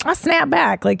like, I'll snap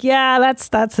back. Like, yeah,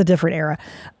 that's a different era.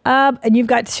 And you've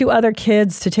got 2 other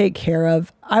kids to take care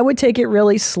of. I would take it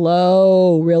really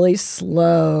slow, really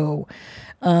slow.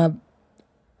 And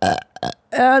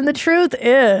the truth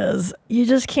is, you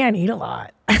just can't eat a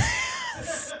lot.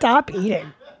 Stop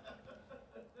eating.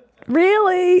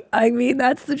 Really? I mean,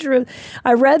 that's the truth.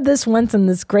 I read this once in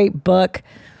this great book.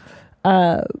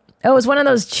 It was one of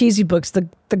those cheesy books, the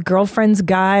Girlfriend's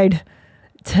Guide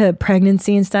to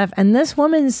Pregnancy and stuff. And this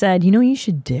woman said, you know what you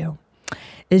should do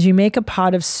is you make a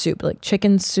pot of soup, like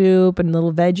chicken soup and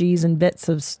little veggies and bits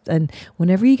of, and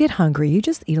whenever you get hungry, you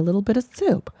just eat a little bit of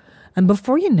soup. And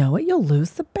before you know it, you'll lose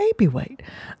the baby weight.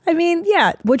 I mean,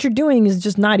 yeah, what you're doing is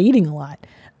just not eating a lot.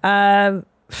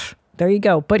 There you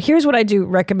go. But here's what I do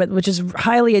recommend, which is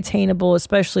highly attainable,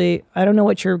 especially, I don't know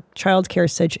what your childcare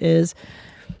sitch is.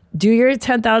 Do your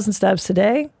 10,000 steps a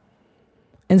day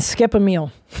and skip a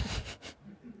meal.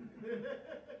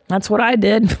 That's what I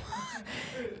did.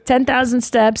 10,000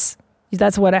 steps.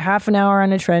 That's what, a half an hour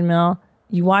on a treadmill.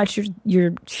 You watch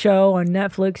your show on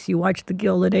Netflix. You watch The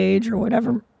Gilded Age or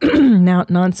whatever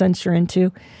nonsense you're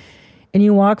into. And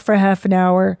you walk for half an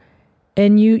hour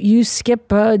and you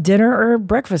skip dinner or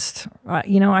breakfast.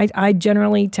 I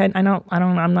generally tend,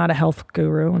 I'm not a health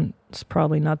guru, and it's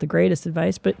probably not the greatest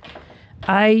advice, but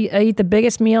I eat the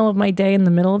biggest meal of my day in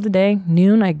the middle of the day.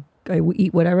 Noon, I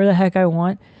eat whatever the heck I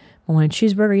want. I want a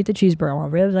cheeseburger, I eat the cheeseburger. I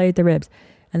want ribs, I eat the ribs.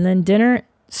 And then dinner,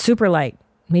 super light.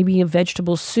 Maybe a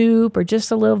vegetable soup or just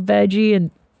a little veggie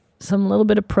and some little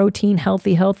bit of protein,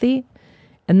 healthy.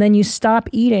 And then you stop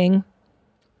eating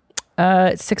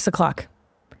at 6 o'clock.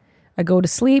 I go to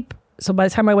sleep. So by the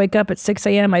time I wake up at 6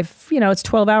 a.m., it's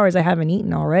 12 hours I haven't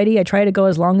eaten already. I try to go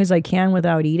as long as I can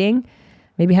without eating.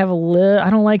 Maybe have a little, I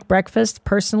don't like breakfast.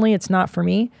 Personally, it's not for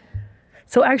me.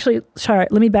 So actually, sorry,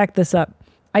 let me back this up.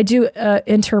 I do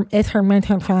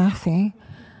intermittent fasting.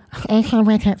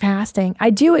 I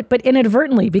do it, but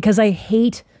inadvertently, because I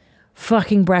hate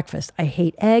fucking breakfast. I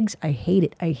hate eggs. I hate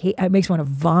it. It makes me want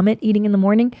to vomit eating in the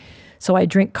morning. So I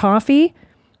drink coffee.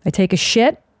 I take a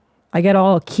shit. I get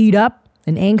all keyed up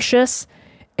and anxious.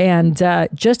 And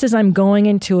just as I'm going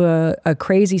into a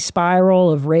crazy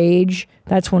spiral of rage,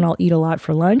 that's when I'll eat a lot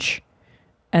for lunch.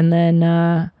 And then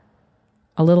a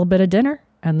little bit of dinner.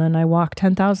 And then I walk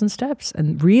 10,000 steps.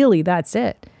 And really, that's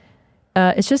it.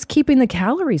 It's just keeping the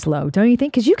calories low, don't you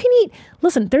think? Because you can eat,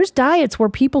 listen, there's diets where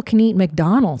people can eat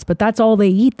McDonald's, but that's all they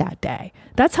eat that day.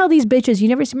 That's how these bitches,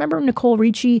 remember Nicole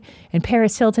Richie and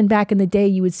Paris Hilton back in the day,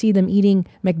 you would see them eating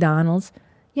McDonald's?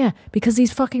 Yeah, because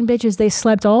these fucking bitches, they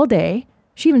slept all day.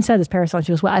 She even said this, Paris Hilton,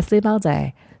 she goes, well, I sleep all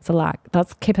day. It's a lot.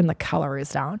 That's keeping the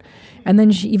calories down. And then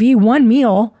if you eat one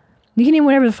meal, you can eat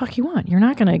whatever the fuck you want. You're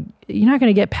not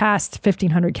gonna get past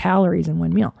 1,500 calories in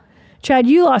one meal. Chad,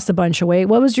 you lost a bunch of weight.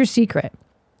 What was your secret?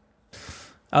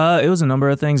 It was a number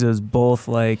of things. It was both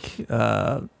like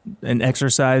an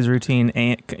exercise routine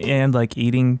and like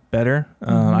eating better.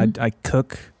 I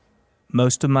cook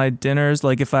most of my dinners.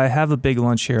 Like if I have a big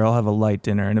lunch here, I'll have a light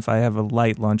dinner. And if I have a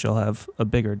light lunch, I'll have a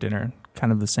bigger dinner.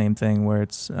 Kind of the same thing where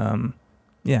it's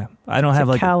Yeah, I don't have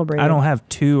like calibrated. I don't have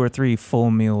 2 or 3 full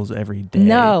meals every day.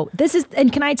 No, this is,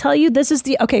 and can I tell you, this is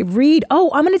read. Oh,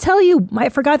 I'm going to tell you, I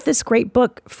forgot this great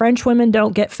book, French Women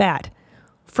Don't Get Fat.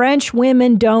 French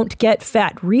Women Don't Get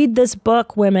Fat. Read this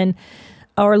book, women,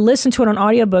 or listen to it on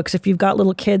audiobooks if you've got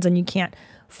little kids and you can't.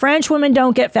 French women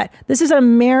don't get fat. This is an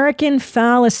American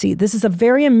fallacy. This is a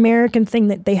very American thing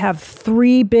that they have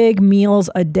 3 big meals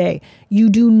a day. You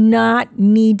do not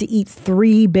need to eat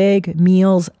 3 big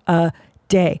meals a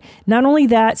day. Not only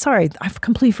that, sorry, I've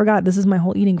completely forgot. This is my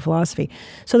whole eating philosophy.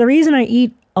 So the reason I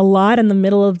eat a lot in the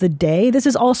middle of the day, this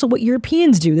is also what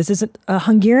Europeans do. This isn't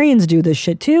Hungarians do this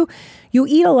shit too. You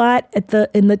eat a lot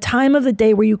in the time of the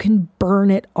day where you can burn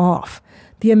it off.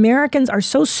 The Americans are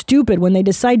so stupid when they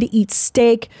decide to eat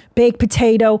steak, baked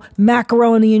potato,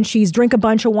 macaroni and cheese, drink a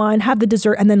bunch of wine, have the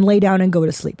dessert, and then lay down and go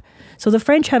to sleep. So the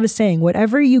French have a saying,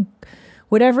 whatever you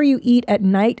eat at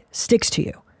night sticks to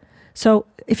you. So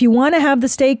if you want to have the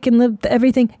steak and the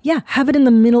everything, yeah, have it in the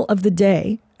middle of the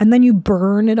day, and then you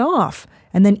burn it off,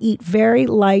 and then eat very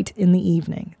light in the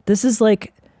evening. This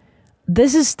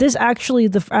actually,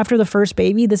 after the first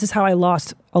baby, this is how I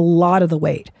lost a lot of the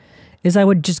weight. Is I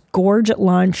would just gorge at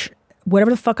lunch,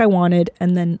 whatever the fuck I wanted,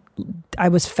 and then I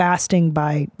was fasting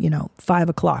by, 5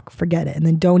 o'clock. Forget it. And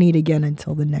then don't eat again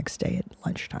until the next day at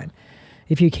lunchtime,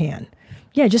 if you can.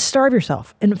 Yeah, just starve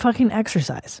yourself and fucking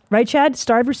exercise. Right, Chad?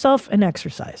 Starve yourself and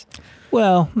exercise.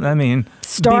 Well, I mean,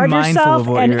 starve be mindful yourself of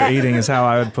what you're eating is how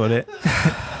I would put it.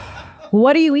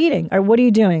 What are you eating? Or what are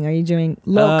you doing? Are you doing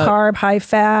low carb, high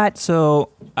fat? So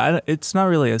it's not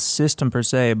really a system per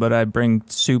se, but I bring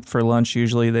soup for lunch.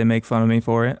 Usually they make fun of me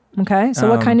for it. Okay. So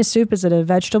what kind of soup? Is it a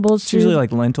vegetable soup? It's usually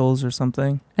like lentils or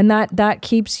something. And that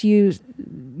keeps you,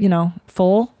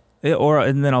 full?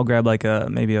 And then I'll grab like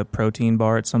maybe a protein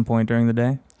bar at some point during the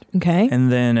day. Okay.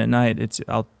 And then at night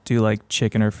I'll do like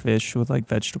chicken or fish with like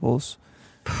vegetables.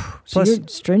 So you're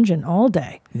stringent all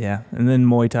day. Yeah, and then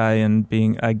Muay Thai and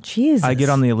Jesus. I get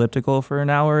on the elliptical for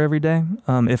an hour every day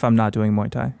if I'm not doing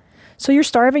Muay Thai. So you're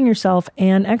starving yourself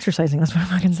and exercising. That's what I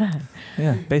fucking said.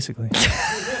 Yeah, basically.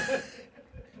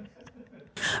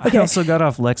 Okay. I also got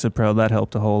off Lexapro. That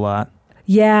helped a whole lot.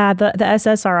 Yeah, the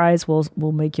SSRIs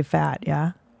will make you fat.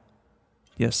 Yeah.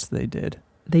 Yes, they did.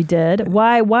 They did.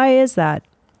 Why is that?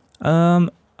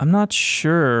 I'm not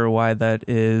sure why that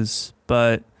is,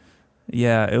 but.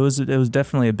 Yeah, it was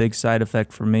definitely a big side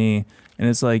effect for me. And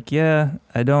it's like, yeah,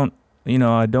 I don't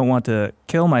want to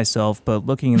kill myself, but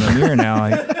looking in the mirror now,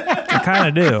 I kind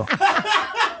of do.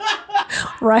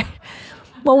 Right.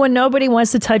 Well, when nobody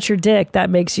wants to touch your dick, that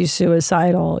makes you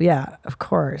suicidal. Yeah, of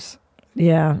course.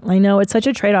 Yeah, I know. It's such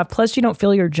a trade-off. Plus, you don't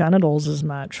feel your genitals as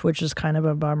much, which is kind of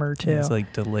a bummer, too. Yeah, it's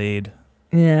like delayed.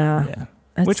 Yeah.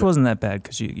 Which wasn't that bad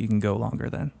because you can go longer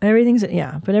then. But everything's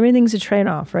a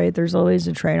trade-off, right? There's always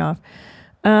a trade-off.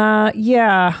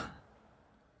 Yeah.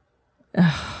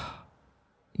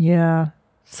 Yeah.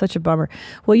 Such a bummer.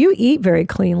 Well, you eat very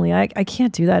cleanly. I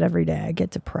can't do that every day. I get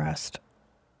depressed.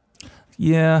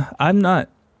 Yeah, I'm not.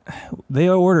 They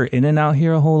order In-N-Out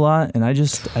here a whole lot, and I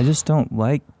just don't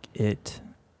like it.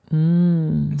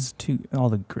 It's too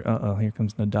here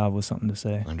comes Nadav with something to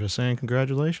say. I'm just saying,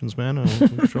 congratulations, man.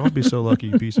 I'll be so lucky,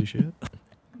 you piece of shit.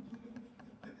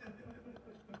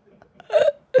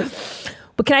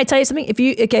 But can I tell you something? If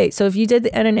you did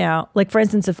the In-N-Out, like for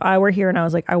instance, if I were here and I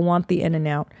was like, I want the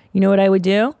In-N-Out, you know what I would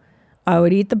do? I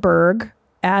would eat the burg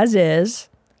as is,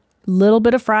 little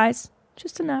bit of fries,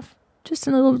 just enough, just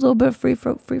a little bit of free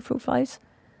fruit fries,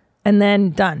 and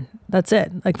then done. That's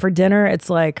it. Like for dinner, it's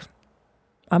like.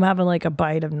 I'm having like a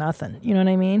bite of nothing. You know what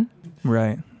I mean?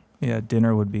 Right. Yeah,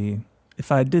 dinner would be...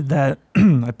 If I did that,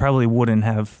 I probably wouldn't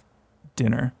have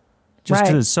dinner. Just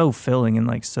because it's so filling and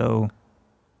like so...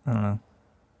 I don't know.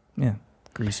 Yeah,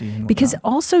 greasy and whatnot. Because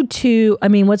also too, I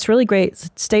mean, what's really great,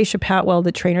 Stacia Patwell,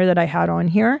 the trainer that I had on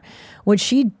here, what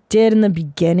she did in the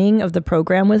beginning of the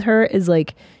program with her is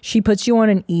like, she puts you on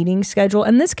an eating schedule.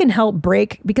 And this can help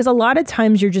break, because a lot of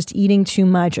times you're just eating too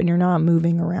much and you're not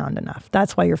moving around enough.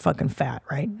 That's why you're fucking fat,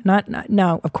 right? Not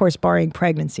now, of course, barring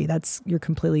pregnancy, you're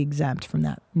completely exempt from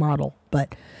that model.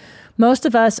 But most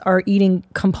of us are eating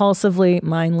compulsively,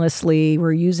 mindlessly.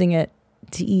 We're using it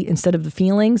to eat instead of the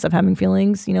feelings of having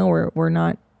feelings.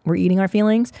 We're eating our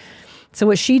feelings. So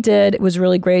what she did was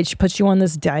really great. She puts you on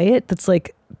this diet that's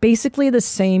like basically the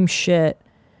same shit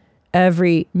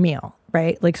every meal,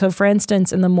 right? Like, so for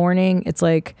instance, in the morning, it's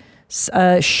like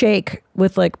a shake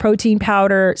with like protein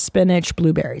powder, spinach,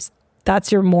 blueberries.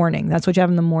 That's your morning. That's what you have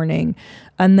in the morning.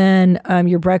 And then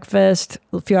your breakfast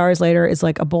a few hours later is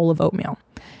like a bowl of oatmeal.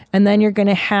 And then you're going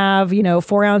to have,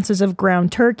 4 ounces of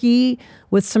ground turkey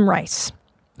with some rice.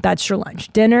 That's your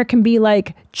lunch. Dinner can be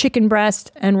like chicken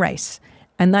breast and rice,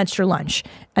 and that's your lunch,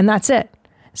 and that's it.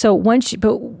 So once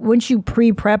you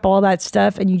pre-prep all that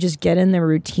stuff and you just get in the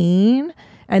routine,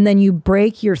 and then you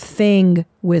break your thing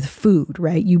with food,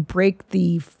 right? You break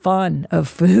the fun of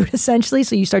food essentially.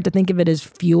 So you start to think of it as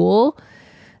fuel.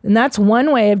 And that's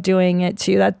one way of doing it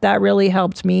too. That really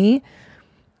helped me.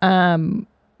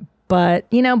 But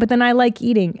then I like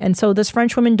eating. And so this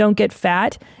French Women Don't Get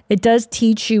Fat, it does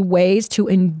teach you ways to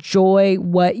enjoy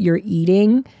what you're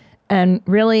eating and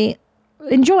really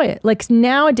enjoy it. Like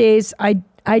nowadays,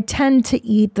 I tend to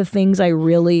eat the things I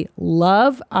really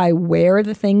love. I wear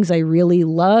the things I really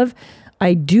love.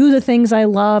 I do the things I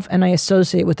love, and I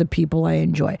associate with the people I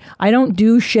enjoy. I don't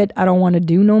do shit I don't want to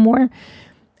do no more.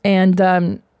 And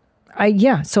so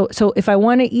if I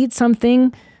want to eat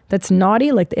something that's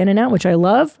naughty, like the In-N-Out, which I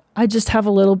love, I just have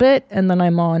a little bit and then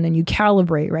I'm on, and you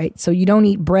calibrate, right? So you don't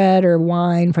eat bread or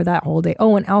wine for that whole day.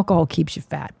 Oh, and alcohol keeps you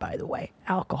fat, by the way.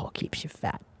 Alcohol keeps you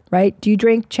fat, right? Do you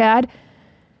drink, Chad?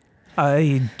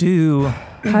 I do.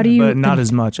 How do you? But not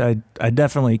as much. I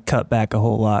definitely cut back a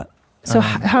whole lot. So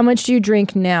how much do you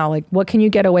drink now? Like, what can you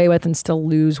get away with and still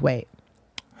lose weight?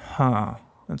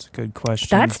 That's a good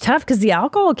question. That's tough because the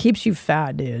alcohol keeps you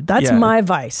fat, dude. That's my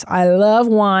vice. I love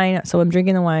wine, so I'm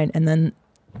drinking the wine, and then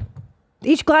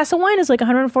each glass of wine is like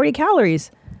 140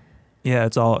 calories. Yeah,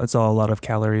 it's all a lot of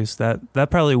calories. That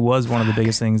probably was one of the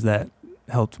biggest things that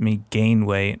helped me gain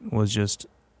weight, was just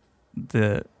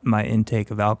my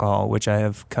intake of alcohol, which I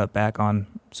have cut back on.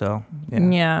 So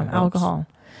yeah, alcohol.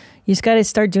 You just got to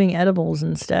start doing edibles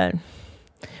instead,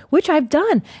 which I've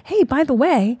done. Hey, by the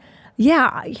way,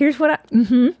 here's what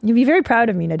you'd be very proud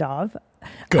of me, Nadav.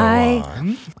 Go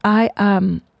on.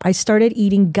 I started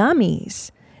eating gummies.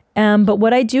 But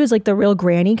what I do is like the real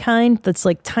granny kind that's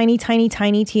like tiny, tiny,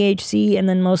 tiny THC and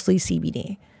then mostly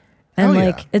CBD.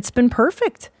 And it's been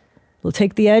perfect. We'll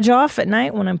take the edge off at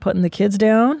night when I'm putting the kids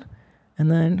down,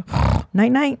 and then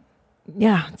night.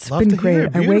 Yeah, it's Love been to great. hear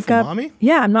it. I wake up. Mommy.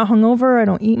 Yeah, I'm not hungover. I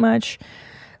don't eat much.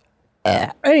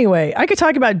 Anyway, I could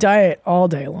talk about diet all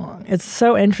day long. It's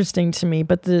so interesting to me.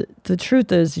 But the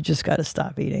truth is, you just got to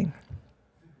stop eating.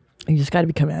 You just got to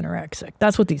become anorexic.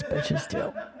 That's what these bitches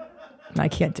do. I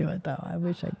can't do it, though. I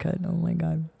wish I could. Oh, my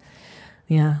God.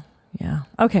 Yeah.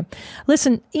 Okay.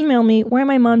 Listen, email me,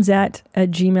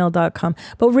 wheremymomsat@gmail.com.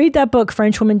 But read that book,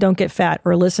 French Women Don't Get Fat,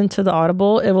 or listen to the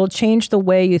Audible. It will change the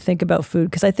way you think about food,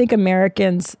 because I think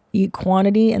Americans eat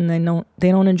quantity and they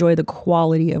don't enjoy the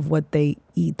quality of what they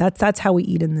eat. That's how we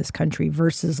eat in this country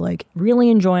versus like really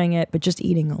enjoying it, but just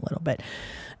eating a little bit.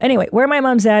 Anyway,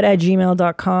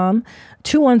 wheremymomsat@gmail.com,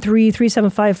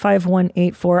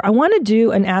 213-375-5184. I want to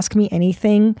do an Ask Me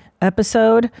Anything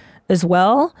episode as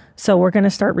well. So we're going to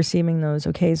start receiving those.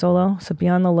 Okay, Zolo? So be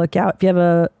on the lookout. If you have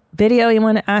a video you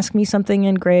want to ask me something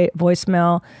in, great.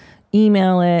 Voicemail,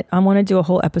 email it. I want to do a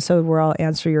whole episode where I'll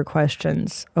answer your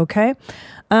questions. Okay?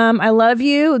 I love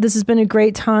you. This has been a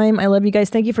great time. I love you guys.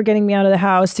 Thank you for getting me out of the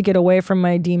house to get away from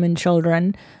my demon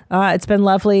children. It's been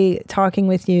lovely talking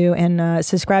with you, and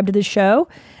subscribe to the show.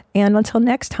 And until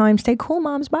next time, stay cool,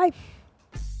 moms. Bye.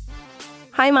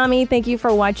 Hi, Mommy. Thank you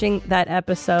for watching that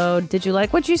episode. Did you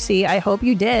like what you see? I hope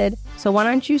you did. So why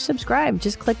don't you subscribe?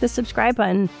 Just click the subscribe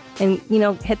button and,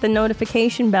 hit the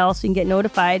notification bell so you can get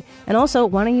notified. And also,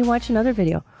 why don't you watch another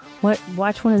video?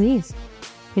 Watch one of these.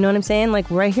 You know what I'm saying? Like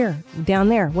right here, down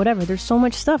there, whatever. There's so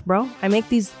much stuff, bro. I make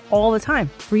these all the time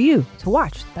for you to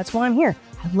watch. That's why I'm here.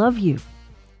 I love you.